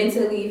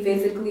 mentally,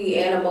 physically,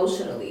 and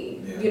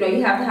emotionally. Yeah. You know,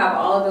 you have to have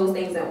all of those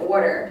things in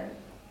order.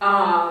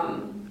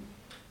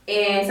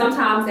 And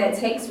sometimes that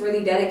takes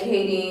really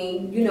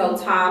dedicating, you know,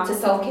 time to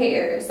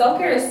self-care.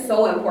 Self-care is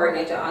so important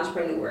as an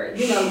entrepreneur.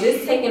 You know,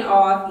 just taking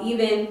off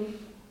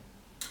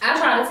I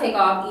try to take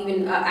off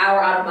even an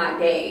hour out of my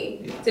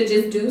day to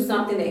just do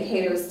something that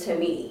caters to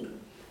me.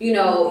 You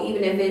know,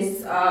 even if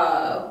it's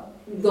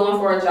going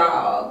for a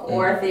jog,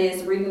 or if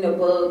it's reading a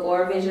book,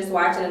 or if it's just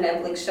watching a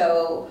Netflix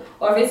show,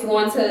 or if it's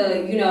going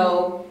to, you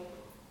know,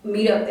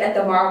 meet up at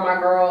the bar with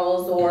my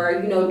girls, or,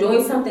 you know,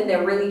 doing something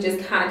that really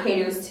just kind of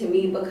caters to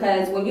me.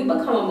 Because when you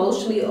become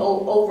emotionally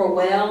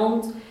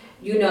overwhelmed,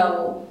 you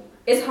know,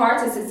 it's hard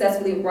to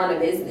successfully run a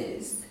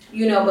business,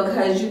 you know,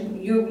 because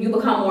you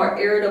become more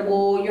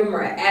irritable, you're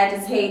more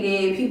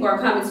agitated, people are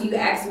coming to you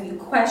asking you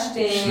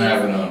questions,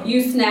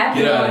 you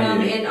snapping on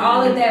them, and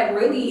all of that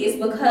really is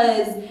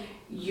because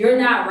you're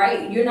not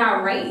right, you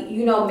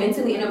know,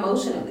 mentally and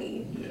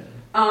emotionally.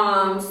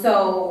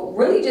 So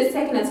really just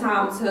taking the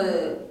time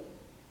to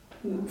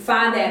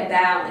find that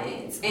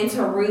balance and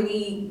to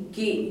really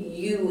get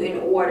you in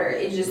order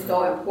is just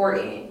so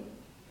important.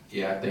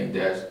 Yeah, I think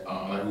that's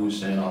like we were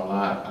saying a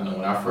lot. I know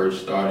when I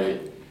first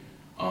started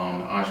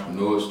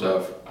entrepreneur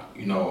stuff,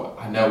 you know,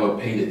 I never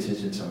paid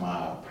attention to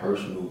my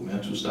personal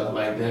mental stuff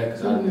like that,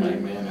 because I'd be like,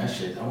 man, that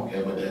shit, I don't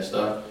care about that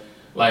stuff.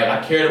 Like,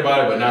 I cared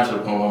about it, but not to the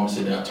point where I'm gonna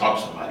sit down and talk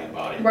to somebody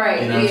about it.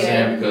 Right. You know what I'm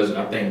saying? Because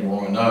I think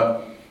growing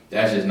up,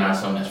 that's just not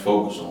something that's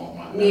focused on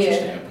my mental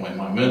standpoint.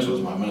 My mental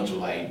is my mental.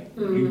 Like,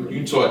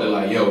 you taught that,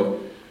 like, yo,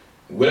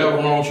 whatever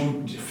wrong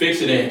with you,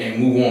 fix it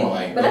and move on.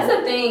 Like, but that's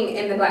the thing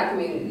in the Black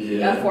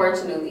community,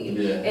 unfortunately,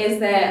 is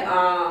that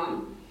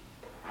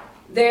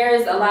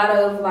there's a lot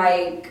of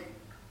like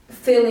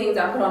feelings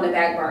are put on the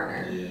back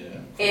burner.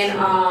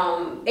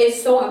 And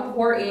it's so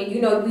important,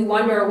 you know, we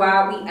wonder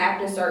why we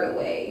act a certain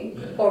way,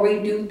 or we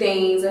do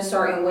things a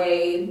certain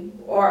way,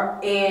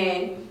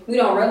 and we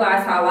don't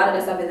realize how a lot of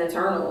that stuff is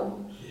internal.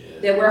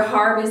 That we're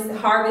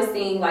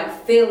harvesting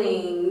like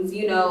feelings,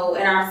 you know,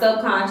 in our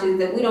subconscious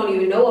that we don't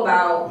even know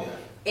about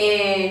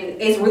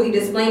and it's really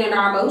displaying in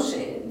our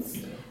emotions.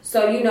 Yeah.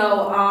 So,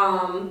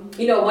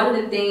 one of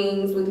the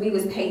things with me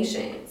was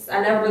patience.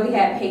 I never really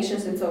had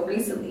patience until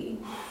recently.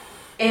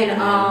 And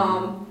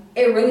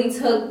it really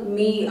took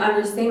me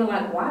understanding,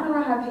 like, why don't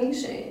I have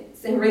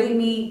patience? And really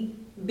me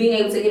being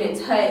able to get in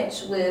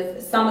touch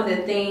with some of the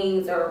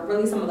things or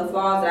really some of the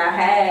flaws that I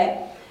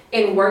had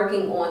and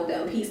working on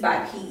them piece by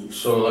piece.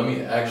 So let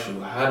me ask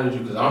you, how did you,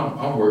 because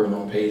I'm working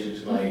on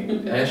patience,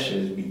 like that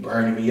shit be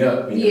burning me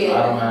up because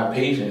I don't have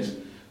patience.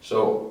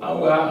 So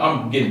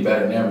I'm getting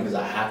better now because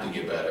I have to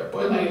get better,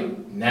 but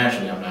like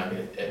naturally I'm not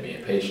good at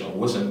being patient.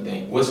 What's the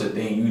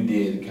thing you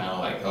did to kind of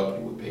like help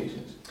you with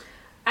patience?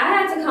 I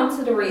had to come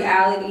to the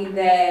reality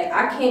that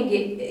I can't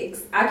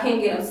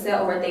get upset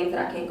over things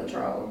that I can't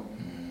control.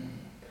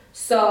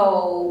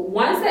 So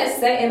once that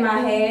set in my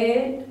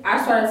head,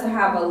 I started to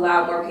have a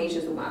lot more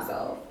patience with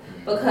myself.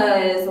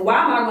 Because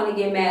why am I going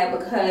to get mad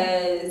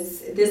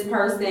because this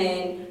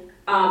person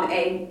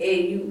UPS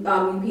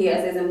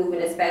isn't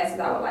moving as fast as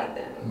I would like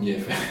them?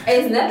 Yeah.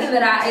 It's nothing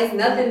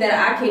that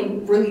I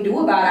can really do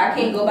about it. I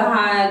can't go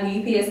behind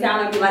the UPS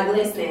counter and be like,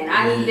 listen,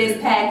 I need this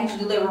package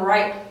delivered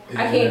right.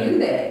 I can't do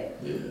that.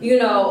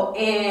 Yeah.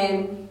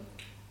 And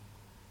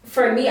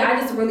for me, I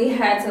just really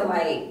had to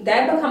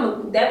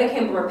that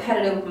became a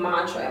repetitive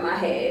mantra in my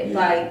head. Yeah.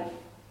 Like,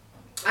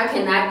 I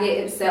cannot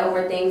get upset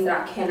over things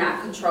that I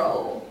cannot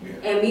control.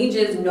 Yeah. And me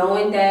just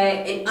knowing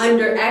that and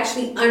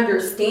actually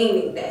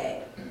understanding that.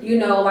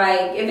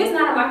 Like, if it's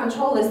not in my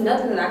control, there's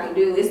nothing that I can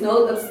do. It's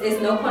no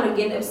point of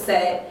getting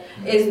upset.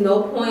 It's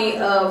no point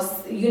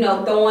of,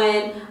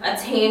 throwing a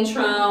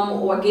tantrum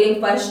or getting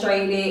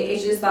frustrated.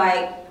 It's just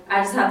like,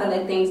 I just have to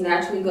let things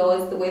naturally go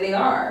as the way they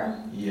are.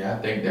 Yeah,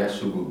 I think that's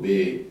super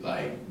big,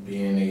 like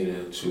being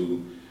able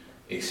to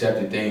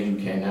accept the things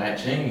you cannot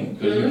change.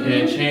 Because you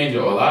can't change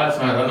it. A lot of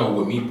times, I know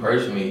with me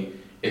personally,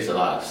 it's a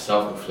lot of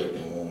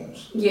self-inflicting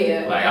wounds.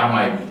 Yeah. Like, I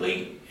might be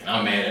late, and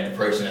I'm mad at the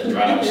person that's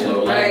driving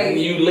slow. Like, right.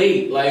 You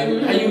late. Like,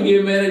 how you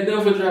get mad at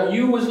them for driving?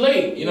 You was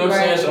late. You know what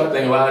I'm saying? So I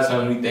think a lot of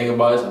times we think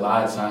about this, a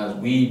lot of times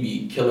we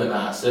be killing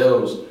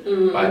ourselves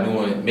by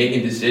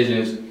making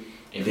decisions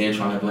and then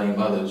trying to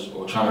blame others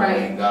or trying to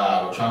blame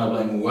God or trying to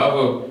blame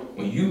whoever.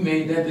 When you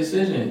made that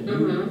decision,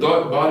 you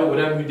thought about it,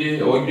 whatever you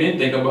did, or you didn't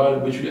think about it,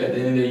 but at the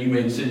end of the day, you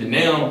made a decision.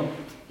 Now,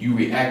 you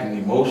reacting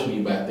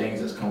emotionally by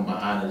things that's come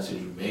behind the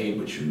decision you made,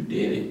 but you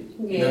did it.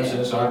 Yeah. You know what I'm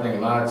saying? So I think a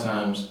lot of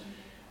times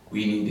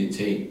we need to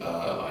take,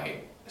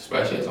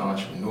 especially as an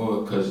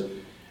entrepreneur, because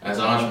as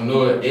an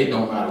entrepreneur, it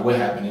don't matter what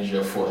happened, it's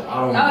your fault.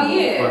 I don't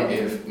know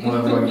if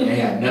motherfucker ain't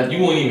had nothing,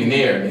 you weren't even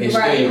there, it's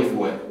still your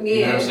fault. Yeah.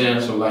 You know what I'm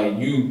saying? So like,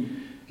 you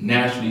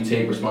naturally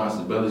take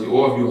responsibility,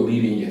 or if you're a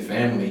leader in your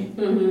family,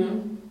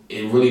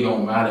 it really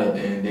don't matter at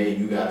the end of the day,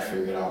 you gotta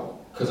figure it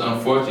out. Because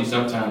unfortunately,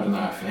 sometimes in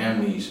our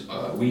families,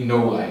 we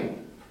know like,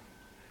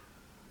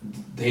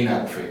 they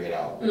not gonna figure it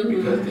out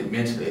because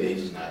mentally they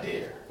just not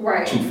there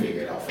to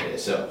figure it out for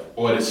themselves.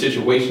 Or the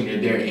situation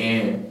that they're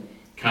in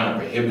kind of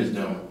prohibits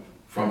them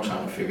from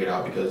trying to figure it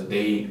out because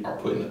they are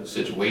put in a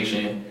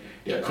situation,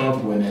 they're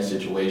comfortable in that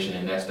situation,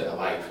 and that's their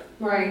life.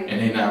 Right. And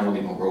they're not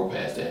really gonna grow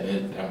past that.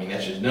 And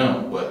that's just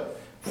them. But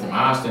from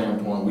our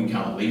standpoint, we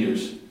kind of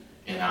leaders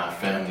in our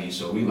family,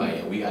 so we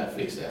like, we gotta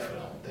fix that for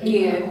them.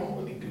 We're not gonna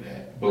really do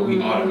that. But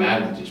we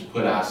automatically just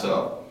put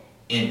ourselves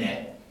in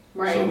that.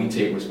 Right. So we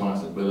take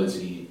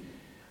responsibility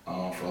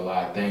for a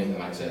lot of things, and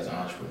like I said, as an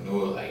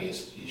entrepreneur, like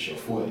it's your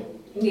fault.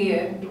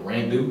 Yeah. The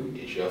rent due,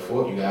 it's your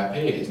fault. You gotta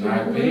pay it. It's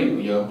not paid.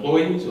 Your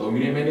employees, or you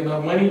didn't make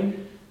enough money,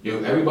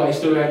 everybody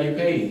still gotta get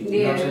paid.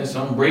 You know what I'm saying?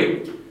 Something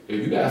break,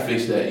 you gotta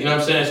fix that. You know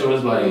what I'm saying? So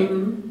it's like,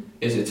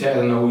 it's a task.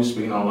 I know we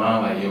speaking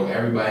online, like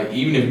everybody,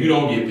 even if you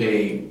don't get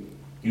paid,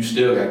 you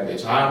still got paid.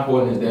 So how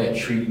important is that,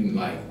 treating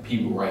like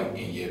people right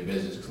in your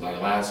business? Because like a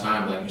lot of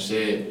times, like you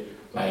said,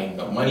 like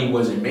the money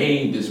wasn't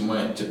made this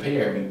month to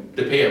pay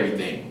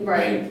everything,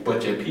 right?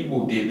 But your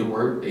people did the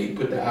work, they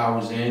put the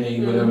hours in, they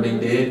whatever they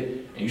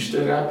did, and you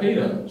still gotta pay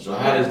them. So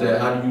how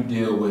do you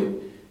deal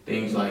with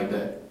things like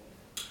that?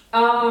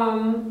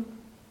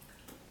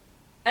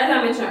 As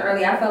I mentioned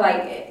earlier, I feel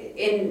like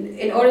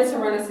in order to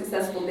run a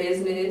successful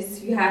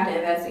business, you have to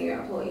invest in your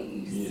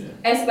employees. Yeah.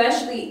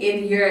 Especially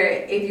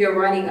if you're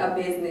running a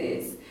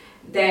business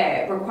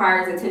that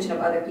requires attention of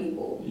other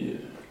people. Yeah.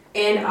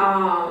 And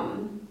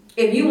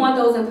if you want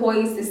those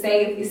employees to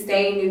stay,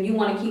 and if you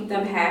want to keep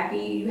them happy,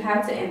 you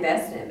have to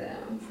invest in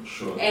them. For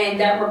sure. And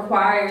that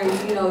requires,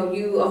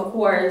 you of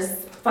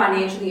course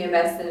financially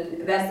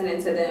investing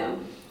into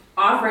them,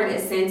 offering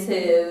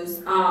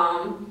incentives,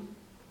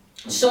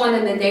 showing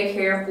them that they're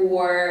cared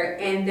for,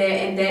 and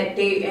that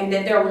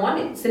they're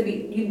wanted to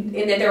be,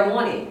 and that they're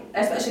wanted,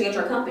 especially at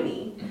your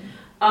company.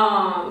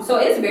 So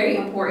it's very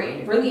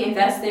important. Really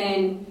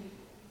investing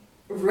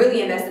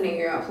in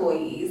your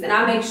employees, and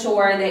I make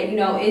sure that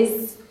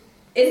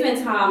it's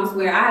been times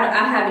where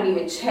I haven't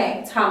even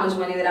checked how much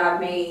money that I've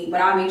made,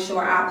 but I make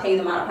sure I pay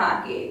them out of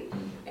pocket,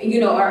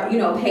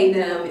 or pay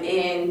them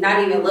and not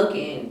even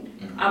looking.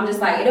 I'm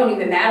just like, it don't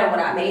even matter what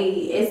I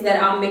made. It's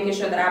that I'm making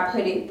sure that I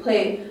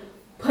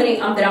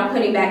that I'm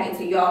putting back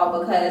into y'all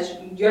because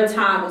your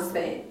time was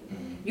spent.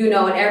 you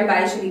know, and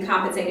everybody should be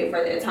compensated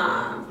for their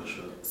time. For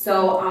sure.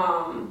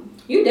 So,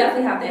 you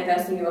definitely have to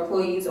invest in your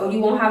employees or you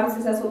won't have a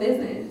successful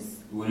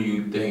business. What do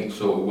you think?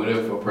 So what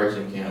if a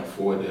person can't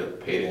afford to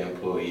pay their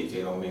employees,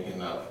 they don't make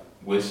enough?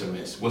 What's an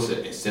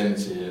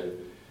incentive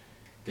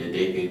that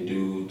they could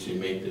do to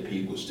make the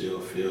people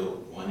still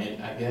feel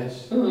wanted, I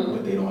guess,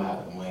 but they don't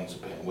have the money to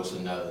pay? What's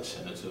another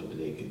incentive that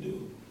they could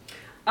do?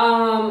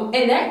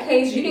 In that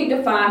case, you need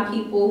to find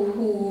people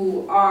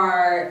who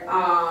are,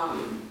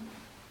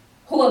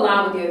 who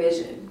align with your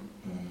vision.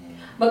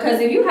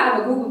 Because if you have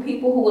a group of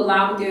people who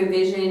align with your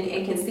vision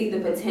and can see the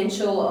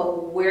potential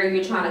of where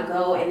you're trying to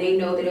go and they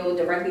know that it will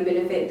directly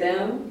benefit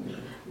them,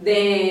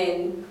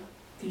 then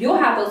you'll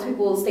have those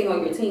people stay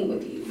on your team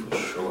with you. For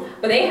sure.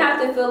 But they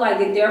have to feel like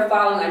that they're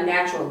following a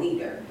natural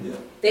leader. Yeah.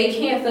 They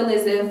can't feel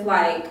as if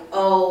like,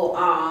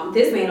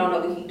 this man don't know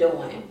what he's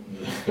doing.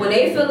 When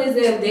they feel as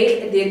if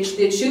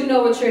that you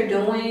know what you're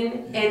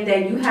doing and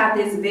that you have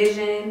this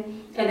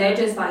vision and they're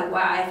just like,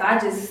 wow, if I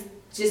just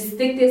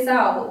stick this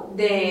out,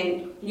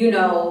 then, you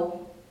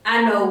know,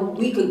 I know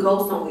we could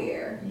go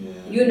somewhere. Yeah.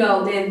 You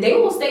know, then they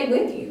will stay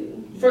with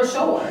you for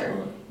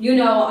sure. You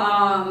know,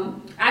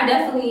 I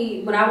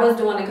definitely, when I was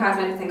doing the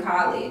cosmetics in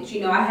college, you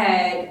know, I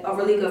had a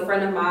really good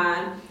friend of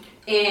mine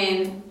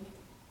and,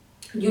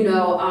 you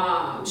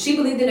know, she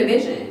believed in a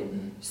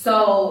vision.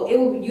 So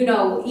it, you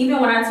know, even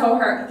when I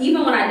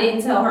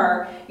didn't tell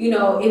her, you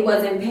know, it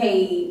wasn't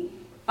paid,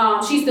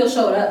 she still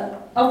showed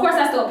up. Of course,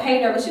 I still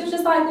paid her, but she was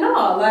just like,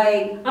 no,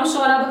 like, I'm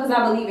showing up because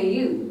I believe in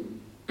you.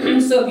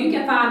 So if you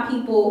can find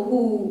people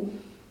who,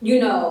 you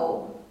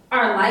know,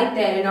 are like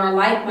that and are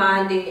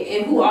like-minded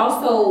and who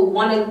also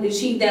want to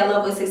achieve that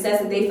level of success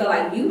that they feel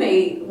like you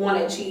may want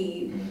to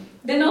achieve,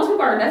 then those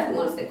people are definitely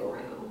going to stick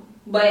around.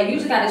 But you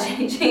just got to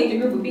change the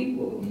group of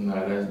people. No,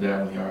 that's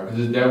definitely hard. Because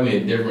there's definitely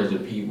a difference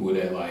of people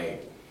that,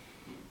 like,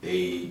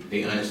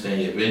 they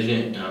understand your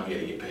vision and I'm here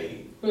to get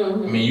paid. I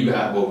mean, you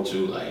got both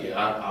too. Like, yeah,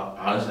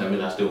 I understand,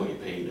 but I still want to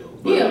get paid though.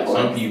 But yeah, like,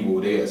 some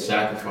people, they'll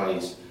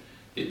sacrifice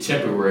the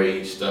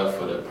temporary stuff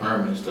for the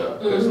permanent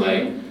stuff. Because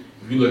like,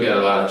 if you look at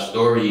a lot of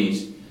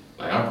stories,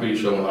 like I'm pretty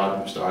sure when a lot of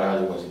people started out,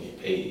 they wasn't getting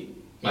paid.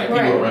 Like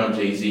people around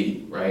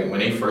Jay-Z, right?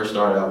 When they first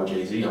started out with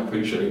Jay-Z, I'm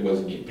pretty sure they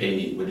wasn't getting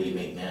paid what they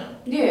make now.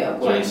 Yeah,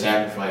 of course. So they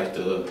sacrificed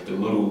the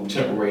little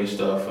temporary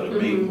stuff for the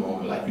big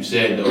moment. Like you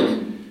said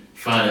though,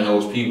 finding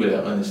those people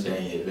that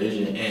understand your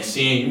vision and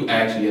seeing you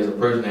actually as a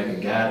person that can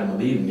guide them and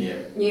lead them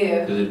there.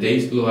 Yeah. Because if they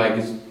feel like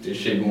this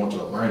shit going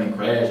to a burning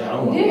crash, I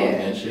don't want to walk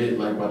that shit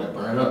like about to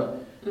burn up.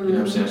 You know what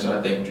I'm saying? So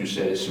I think what you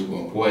said is super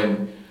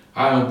important.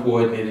 How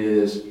important it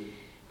is,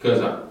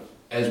 because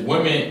as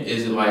women,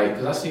 is it like,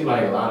 because I see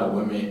like a lot of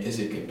women, is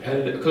it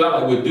competitive? Because I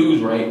like with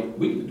dudes, right?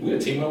 We'll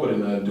team up with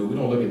another dude. We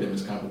don't look at them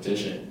as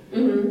competition.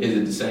 Is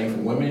it the same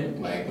for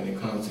women? Like when it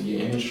comes to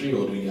your industry,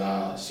 or do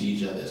y'all see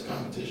each other as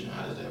competition?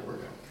 How does that work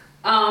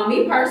out?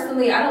 Me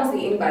personally, I don't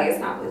see anybody as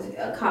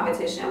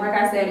competition. Like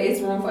I said, it's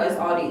room for us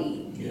all to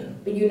eat. Yeah.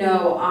 You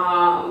know,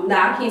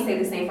 now I can't say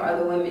the same for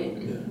other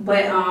women. Yeah.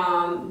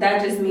 But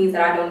that just means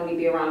that I don't need to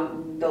be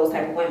around those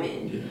type of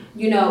women. Yeah.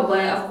 You know,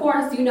 but of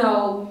course, you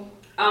know,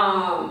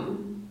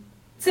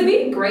 to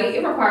be great,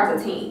 it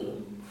requires a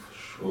team.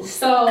 Sure.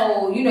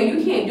 So, you know,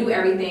 you can't do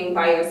everything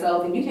by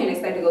yourself and you can't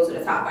expect to go to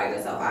the top by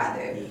yourself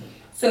either. Yeah.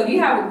 So if you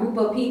have a group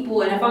of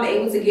people, and if I'm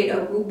able to get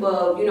a group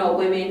of, you know,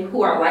 women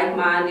who are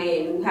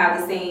like-minded and who have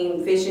the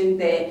same vision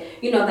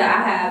that, you know, that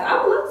I have,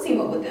 I would love to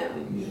team up with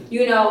them. Yeah.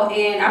 You know,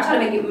 and I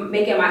try to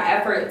make it my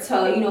effort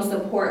to, you know,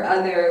 support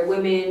other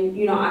women,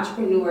 you know,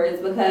 entrepreneurs,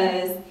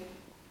 because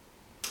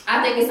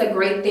I think it's a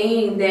great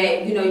thing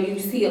that, you know, you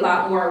see a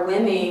lot more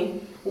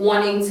women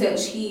wanting to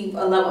achieve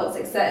a level of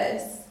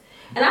success.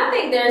 And I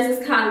think there's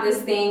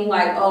this thing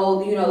like,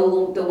 oh, you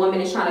know, the woman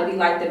is trying to be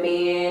like the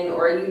man,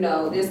 or, you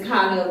know, they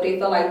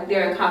feel like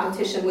they're in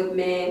competition with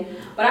men.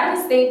 But I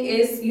just think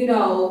it's, you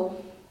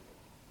know,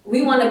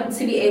 we want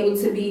to be able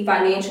to be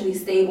financially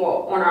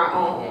stable on our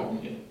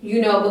own, you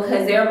know,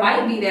 because there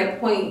might be that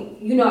point,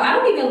 you know, I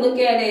don't even look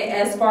at it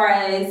as far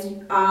as,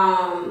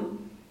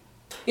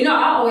 you know,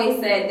 I always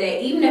said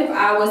that even if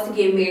I was to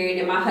get married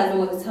and my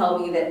husband was to tell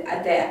me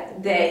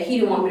that he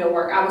didn't want me to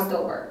work, I would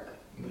still work.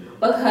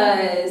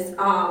 Because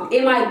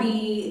it might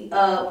be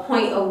a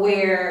point of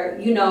where,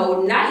 you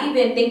know, not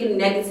even thinking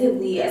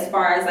negatively as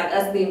far as like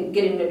us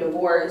getting a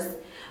divorce,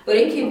 but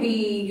it could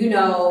be, you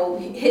know,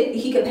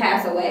 he could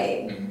pass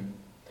away.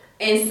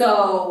 And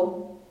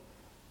so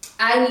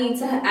I need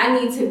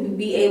to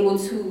be able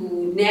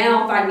to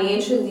now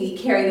financially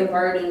carry the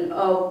burden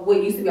of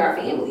what used to be our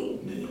family.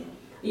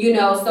 You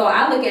know, so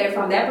I look at it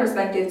from that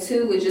perspective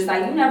too. It's just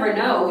like, you never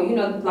know. You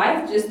know,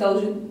 life just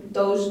throws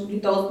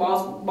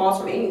balls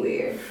from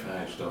anywhere.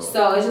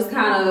 So it's just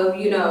kind of,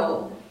 you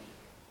know,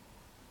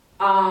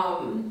 I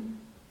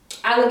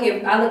look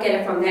at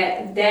it from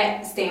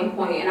that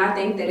standpoint, and I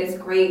think that it's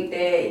great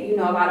that, you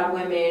know, a lot of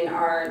women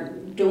are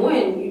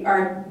doing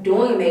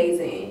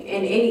amazing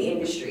in any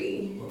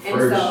industry. Well,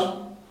 first, and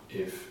so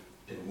if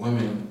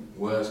women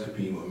was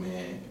competing with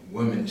men,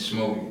 women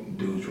smoking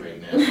dudes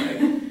right now, like,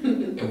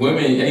 and And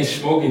women ain't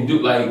smoking,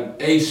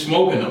 they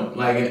smoking them,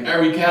 like in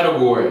every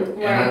category.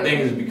 Right. And I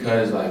think it's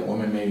because like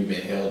women maybe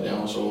been held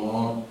down so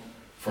long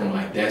from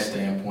like that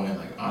standpoint,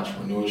 like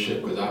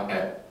entrepreneurship.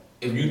 Because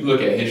if you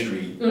look at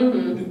history,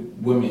 the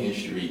women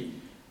history,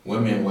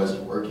 women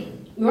wasn't working.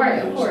 Right,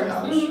 of course.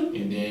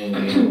 And then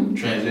they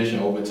transition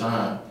over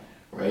time,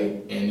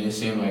 right? And it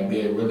seemed like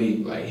they're really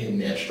like hitting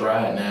that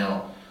stride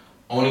now.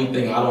 Only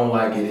thing I don't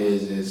like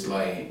is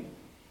like,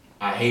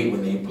 I hate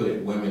when they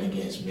put women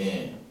against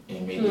men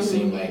and make it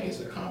seem like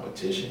it's a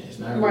competition. It's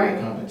not really a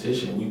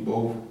competition. We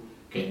both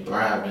can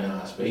thrive in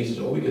our spaces,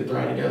 or we can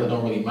thrive together,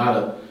 don't really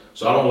matter.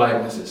 So I don't like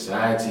when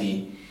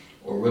society,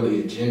 or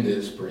really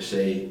agendas per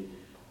se,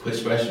 put,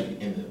 especially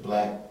in the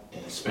Black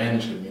and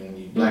Spanish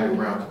community, Black and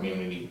brown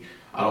community,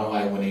 I don't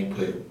like when they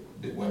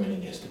put the women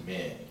against the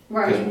men.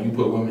 Because when you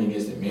put women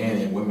against the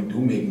men, and women do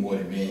make more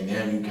than men,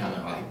 now you kind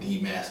of like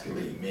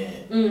demasculate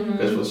men.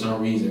 Because for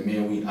some reason,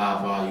 men,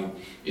 our value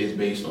is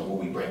based on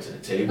what we bring to the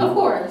table. Of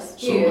course.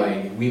 So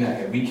like,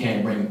 if we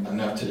can't bring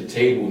enough to the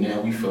table,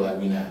 now we feel like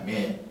we're not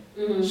men.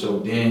 So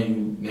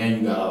then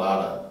you got a lot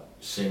of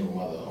single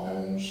mother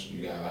homes.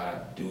 You got a lot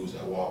of dudes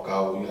that walk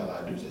out. You got a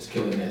lot of dudes that's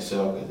killing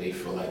themselves because they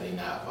feel like they're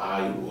not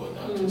valuable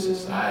enough to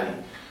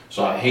society.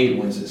 So I hate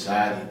when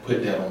society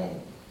put that on.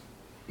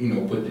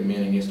 Put the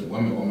men against the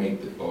women, or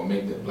make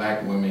the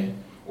Black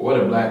women or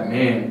the Black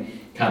man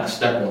kind of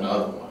step on the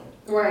other one.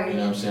 Right. You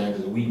know what I'm saying?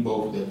 Because we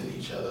both lifted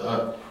each other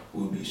up,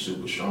 we would be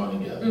super strong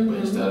together. But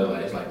instead of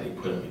like, it's like they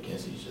put them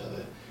against each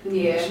other.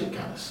 Yeah. That shit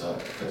kind of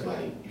sucks. Because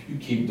like, if you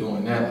keep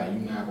doing that, like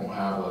you're not gonna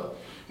have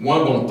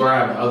one gonna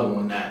thrive, the other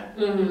one not.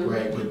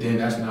 Right. But then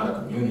that's not a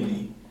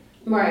community.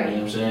 Right. You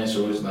know what I'm saying?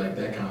 So it's like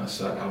that kind of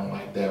suck. I don't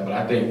like that. But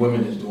I think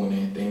women is doing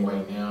their thing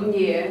right now.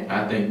 Yeah.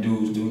 I think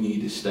dudes do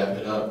need to step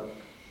it up.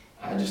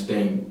 I just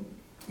think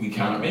we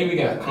maybe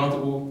got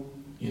comfortable,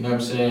 you know what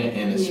I'm saying,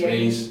 in the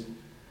space.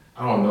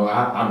 I don't know,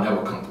 I'm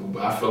never comfortable,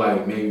 but I feel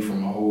like maybe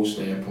from a whole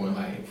standpoint,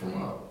 like from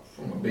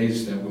a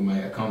basic standpoint, we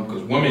might have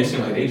comfortable. Because women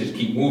seem like they just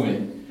keep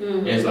moving.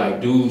 And it's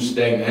like dudes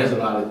stagnant. There's a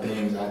lot of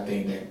things I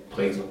think that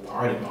plays a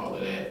part in all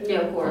of that. Yeah,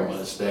 of course. From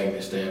a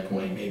stagnant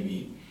standpoint,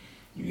 maybe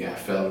you got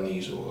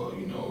felonies, or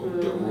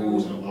the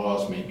rules and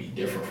laws may be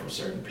different from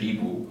certain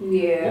people.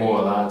 Yeah. Or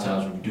a lot of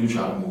times when you do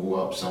try to move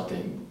up,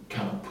 something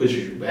kind of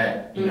pushes you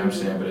back, you know what I'm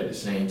saying? But at the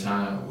same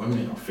time,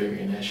 women are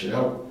figuring that shit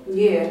out.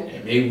 Yeah.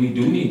 And maybe we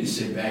do need to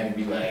sit back and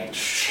be like,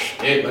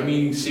 hey, let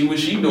me see what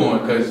she doing,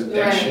 because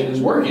that shit is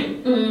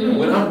working. And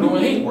what I'm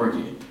doing ain't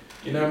working.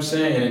 You know what I'm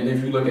saying? And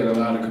if you look at a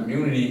lot of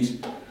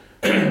communities,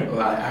 a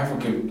lot of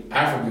African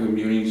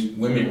communities,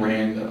 women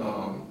ran the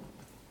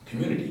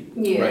community.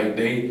 Yeah. Right?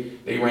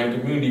 They ran the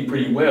community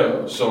pretty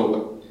well.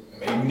 So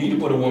maybe we need to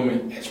put a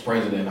woman as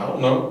president. I don't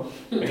know.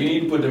 Maybe you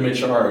need to put them in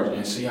charge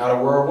and see how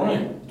the world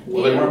runs.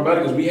 Well, they run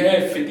better because we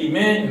had 50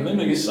 men and them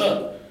niggas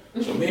suck.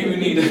 So maybe we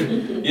need to,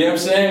 you know what I'm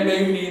saying?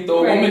 Maybe we need to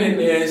throw a woman in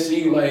there and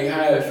see like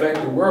how it affect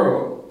the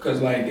world.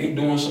 Because like they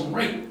doing something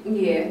right.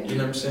 Yeah. You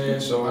know what I'm saying?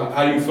 So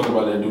how do you feel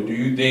about that, dude? Do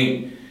you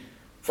think,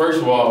 first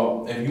of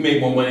all, if you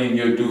make more money than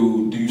your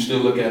dude, do you still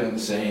look at them the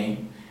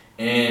same?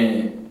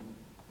 And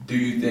do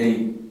you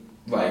think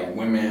like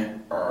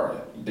women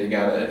they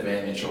got an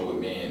advantage over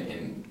men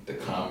in the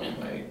common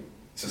like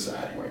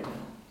society right now?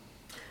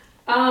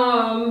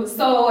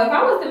 So if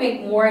I was to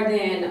make more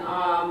than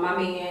my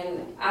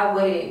man, I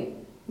wouldn't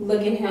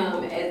look at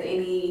him as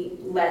any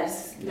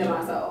less than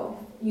myself.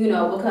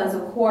 Because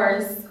of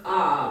course,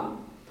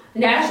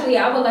 naturally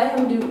I would let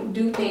him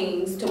do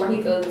things to where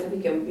he feels as if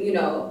he can,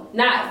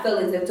 not feel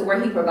as if to where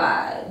he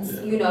provides.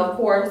 Yeah. Of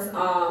course,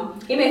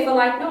 he may feel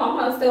like, no, I'm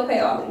gonna still pay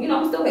I'm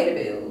gonna still pay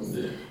the bills.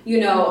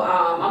 Yeah.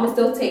 I'm gonna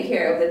still take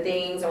care of the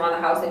things around the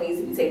house that needs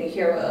to be taken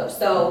care of.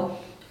 So,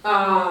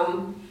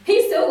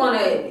 he's still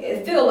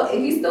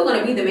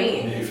gonna be the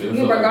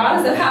man,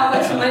 regardless of how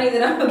much money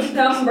that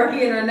I'm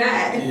bringing or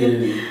not.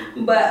 Yeah.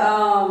 But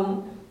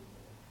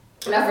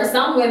now for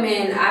some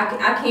women,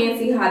 I can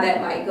see how that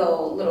might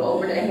go a little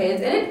over their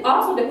heads, and it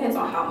also depends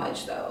on how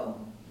much though.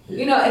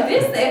 Yeah.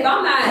 If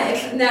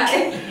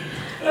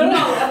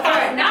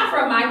I'm not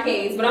for my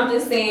case, but I'm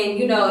just saying,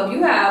 if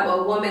you have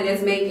a woman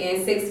that's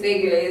making 6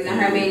 figures and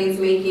her man is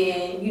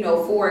making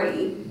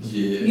 40.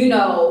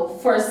 Yeah.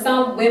 For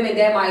some women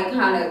that might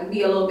kind of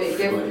be a little bit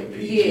different.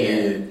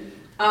 Yeah.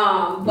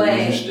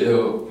 But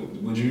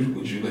would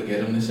you look at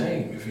him the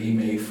same? If he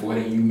made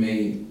 40, you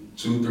made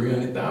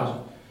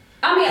 $200,000-$300,000.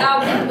 I mean, I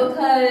would,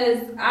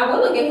 because I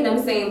would look at him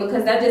the same,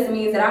 because that just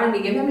means that I need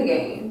to give him the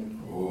game.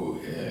 Oh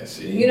yeah,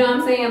 see. You know what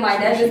I'm saying? Like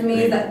that just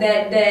means that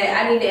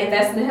I need to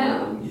invest in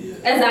him. Yeah.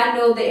 As I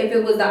know that if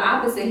it was the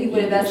opposite, he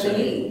would invest in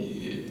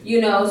me.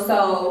 Yeah.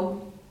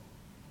 So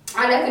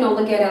I definitely don't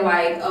look at it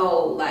like,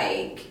 oh,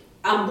 like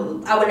I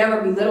would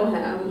never belittle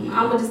him. Yeah.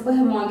 I'm gonna just put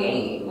him on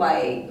game,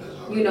 like,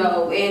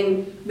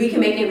 and we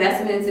can make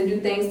investments and do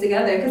things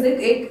together. Because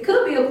it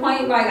could be a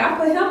point like I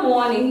put him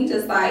on and he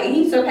just like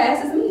he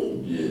surpasses me.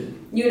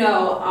 Yeah.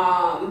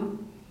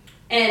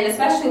 And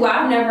especially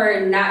I've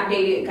never not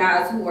dated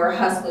guys who are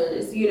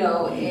hustlers, in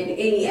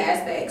any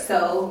aspect.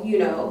 So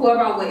whoever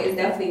I'm with is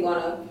definitely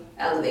gonna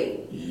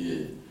elevate.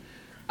 Yeah.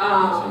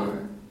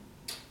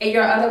 And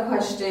your other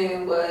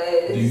question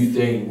was, do you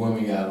think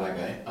women got like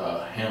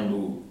a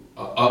handle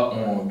up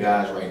on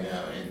guys right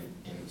now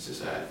in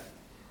society?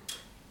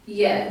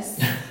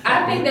 Yes.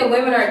 I think that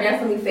women are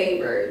definitely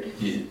favored.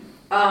 Yeah.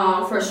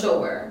 For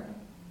sure.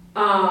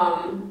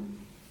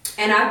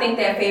 And I think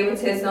that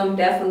favoritism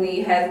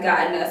definitely has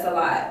gotten us a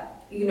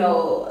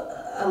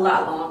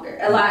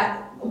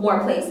lot more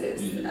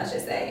places, I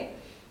should say.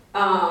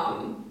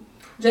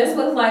 Just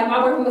with like my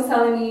boyfriend was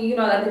telling me,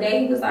 the other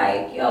day, he was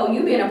like, yo,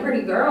 you being a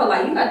pretty girl,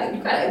 like you got an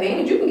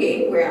advantage, you can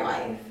get anywhere in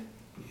life.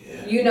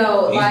 Yeah.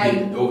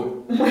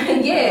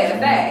 Yeah,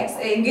 facts.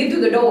 And get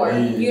through the door,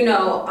 and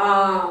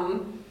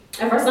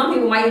for some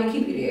people might even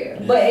keep you there.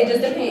 Yeah. But it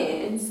just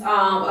depends.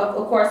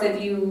 Of course,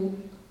 if you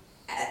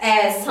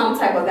add some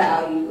type of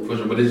value. For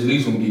sure, but it's at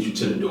least gonna get you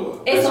to the door.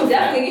 It's gonna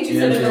definitely get you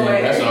to the door.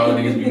 That's all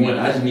niggas be wanting.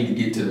 I just need to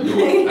get to the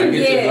door. I get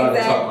to the door to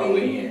talk my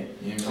way in.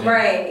 You know what I'm saying?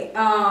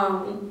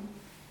 Right.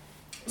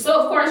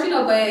 So of course,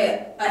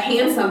 but a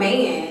handsome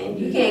man,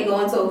 you can't go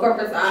into a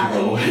corporate side,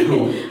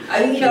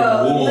 looking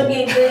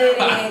good,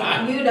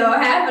 and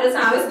half of the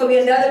time it's gonna be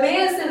another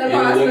man sitting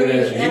across from you,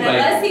 and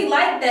unless he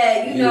like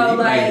that, he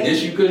like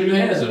this you because you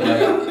handsome, right?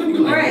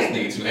 This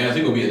nigga too handsome,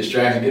 he gonna be a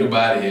distraction. Get him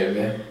out of here,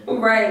 man.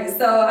 Right.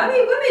 So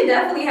women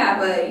definitely have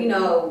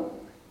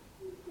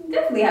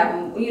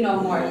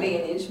more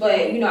advantage, but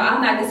I'm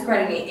not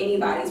discrediting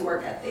anybody's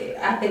work ethic.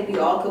 I think we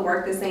all could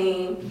work the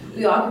same.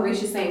 We all can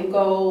reach the same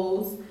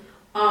goals.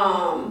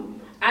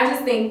 I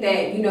just think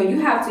that you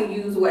have to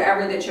use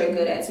whatever that you're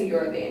good at to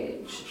your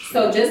advantage.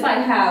 So just like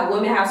how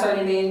women have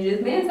certain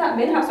advantages, men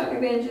have certain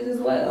advantages as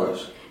well.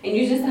 And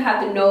you just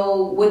have to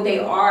know what they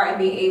are and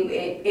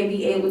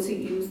be able to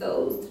use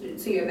those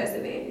to your best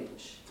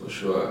advantage. For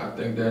sure, I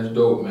think that's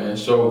dope, man.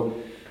 So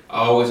I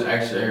always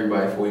ask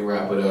everybody before we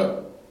wrap it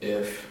up,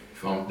 if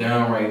I'm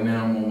down right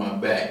now, I'm on my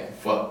back, I'm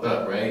fucked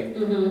up, right?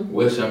 Mm-hmm.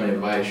 What's some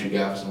advice you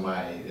got for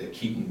somebody to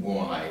keep them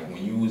going? Like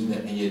when you was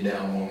in your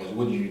down moments,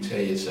 what did you tell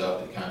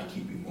yourself to kind of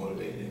keep you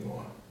motivated and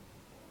going?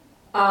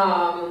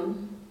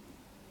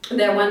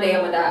 That one day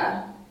I'm gonna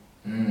die.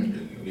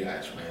 You gotta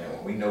explain that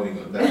one. We know we're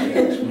gonna die. You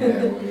gotta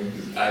explain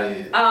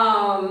that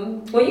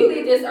one. When you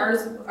leave this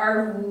earth,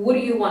 what do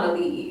you want to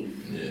leave?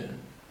 Yeah.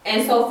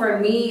 And so for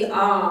me,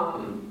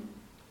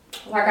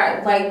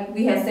 like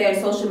we had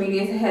said, social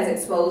media has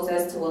exposed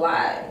us to a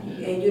lot.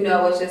 Yeah. And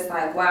it's just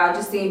like, wow,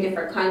 just seeing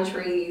different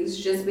countries,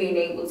 just being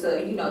able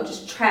to,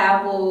 just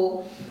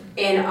travel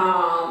and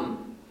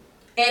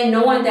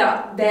knowing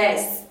that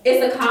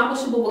it's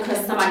accomplishable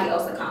because somebody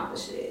else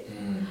accomplished it.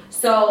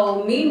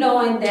 So me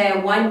knowing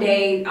that one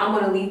day I'm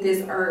gonna leave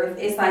this earth,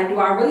 it's like, do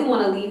I really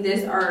want to leave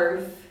this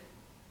earth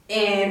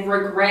and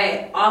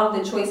regret all of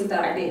the choices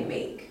that I didn't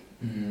make?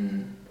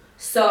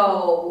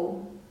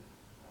 So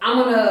I'm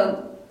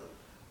gonna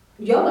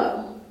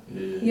YOLO.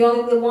 Yeah. You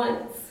only live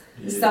once.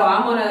 Yeah. So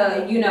I'm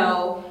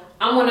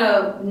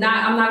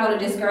not gonna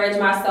discourage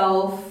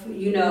myself,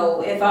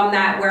 if I'm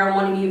not where I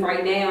want to be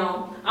right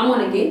now. I'm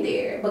gonna get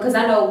there because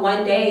I know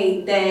one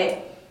day that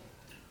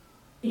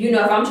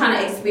if I'm trying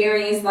to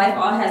experience life,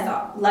 all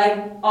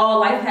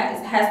life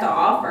has to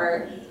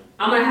offer,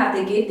 I'm gonna have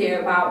to get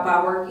there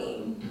by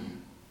working.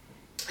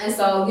 And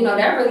so,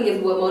 that really is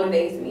what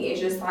motivates me. It's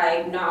just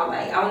like, no,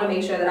 I want to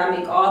make sure that I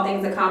make all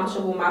things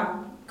accomplishable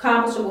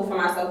for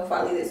myself before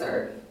I leave this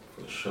earth.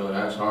 For sure,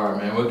 that's hard,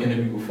 man. Where can the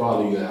people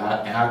follow you,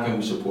 and how can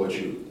we support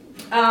you?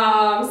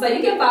 So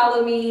you can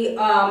follow me.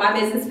 My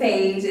business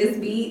page is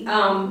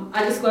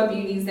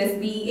 _beauties. That's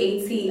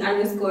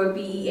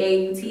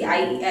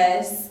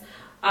BAT_BEAUTIES.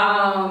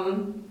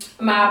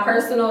 My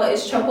personal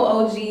is Triple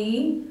OG.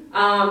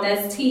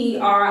 That's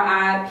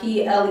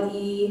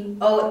TRIPLEOHGEE _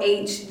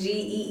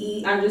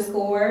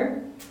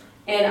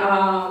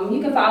 And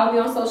you can follow me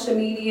on social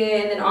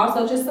media, and then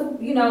also just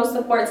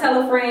support.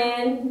 Tell a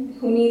friend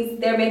who needs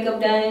their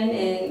makeup done,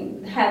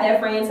 and have that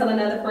friend tell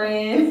another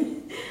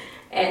friend,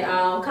 and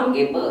come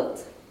get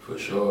booked. For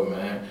sure,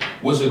 man.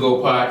 What's a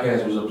Go podcast?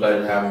 It was a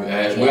pleasure having you,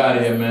 Ash. We're out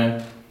of here,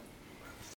 man.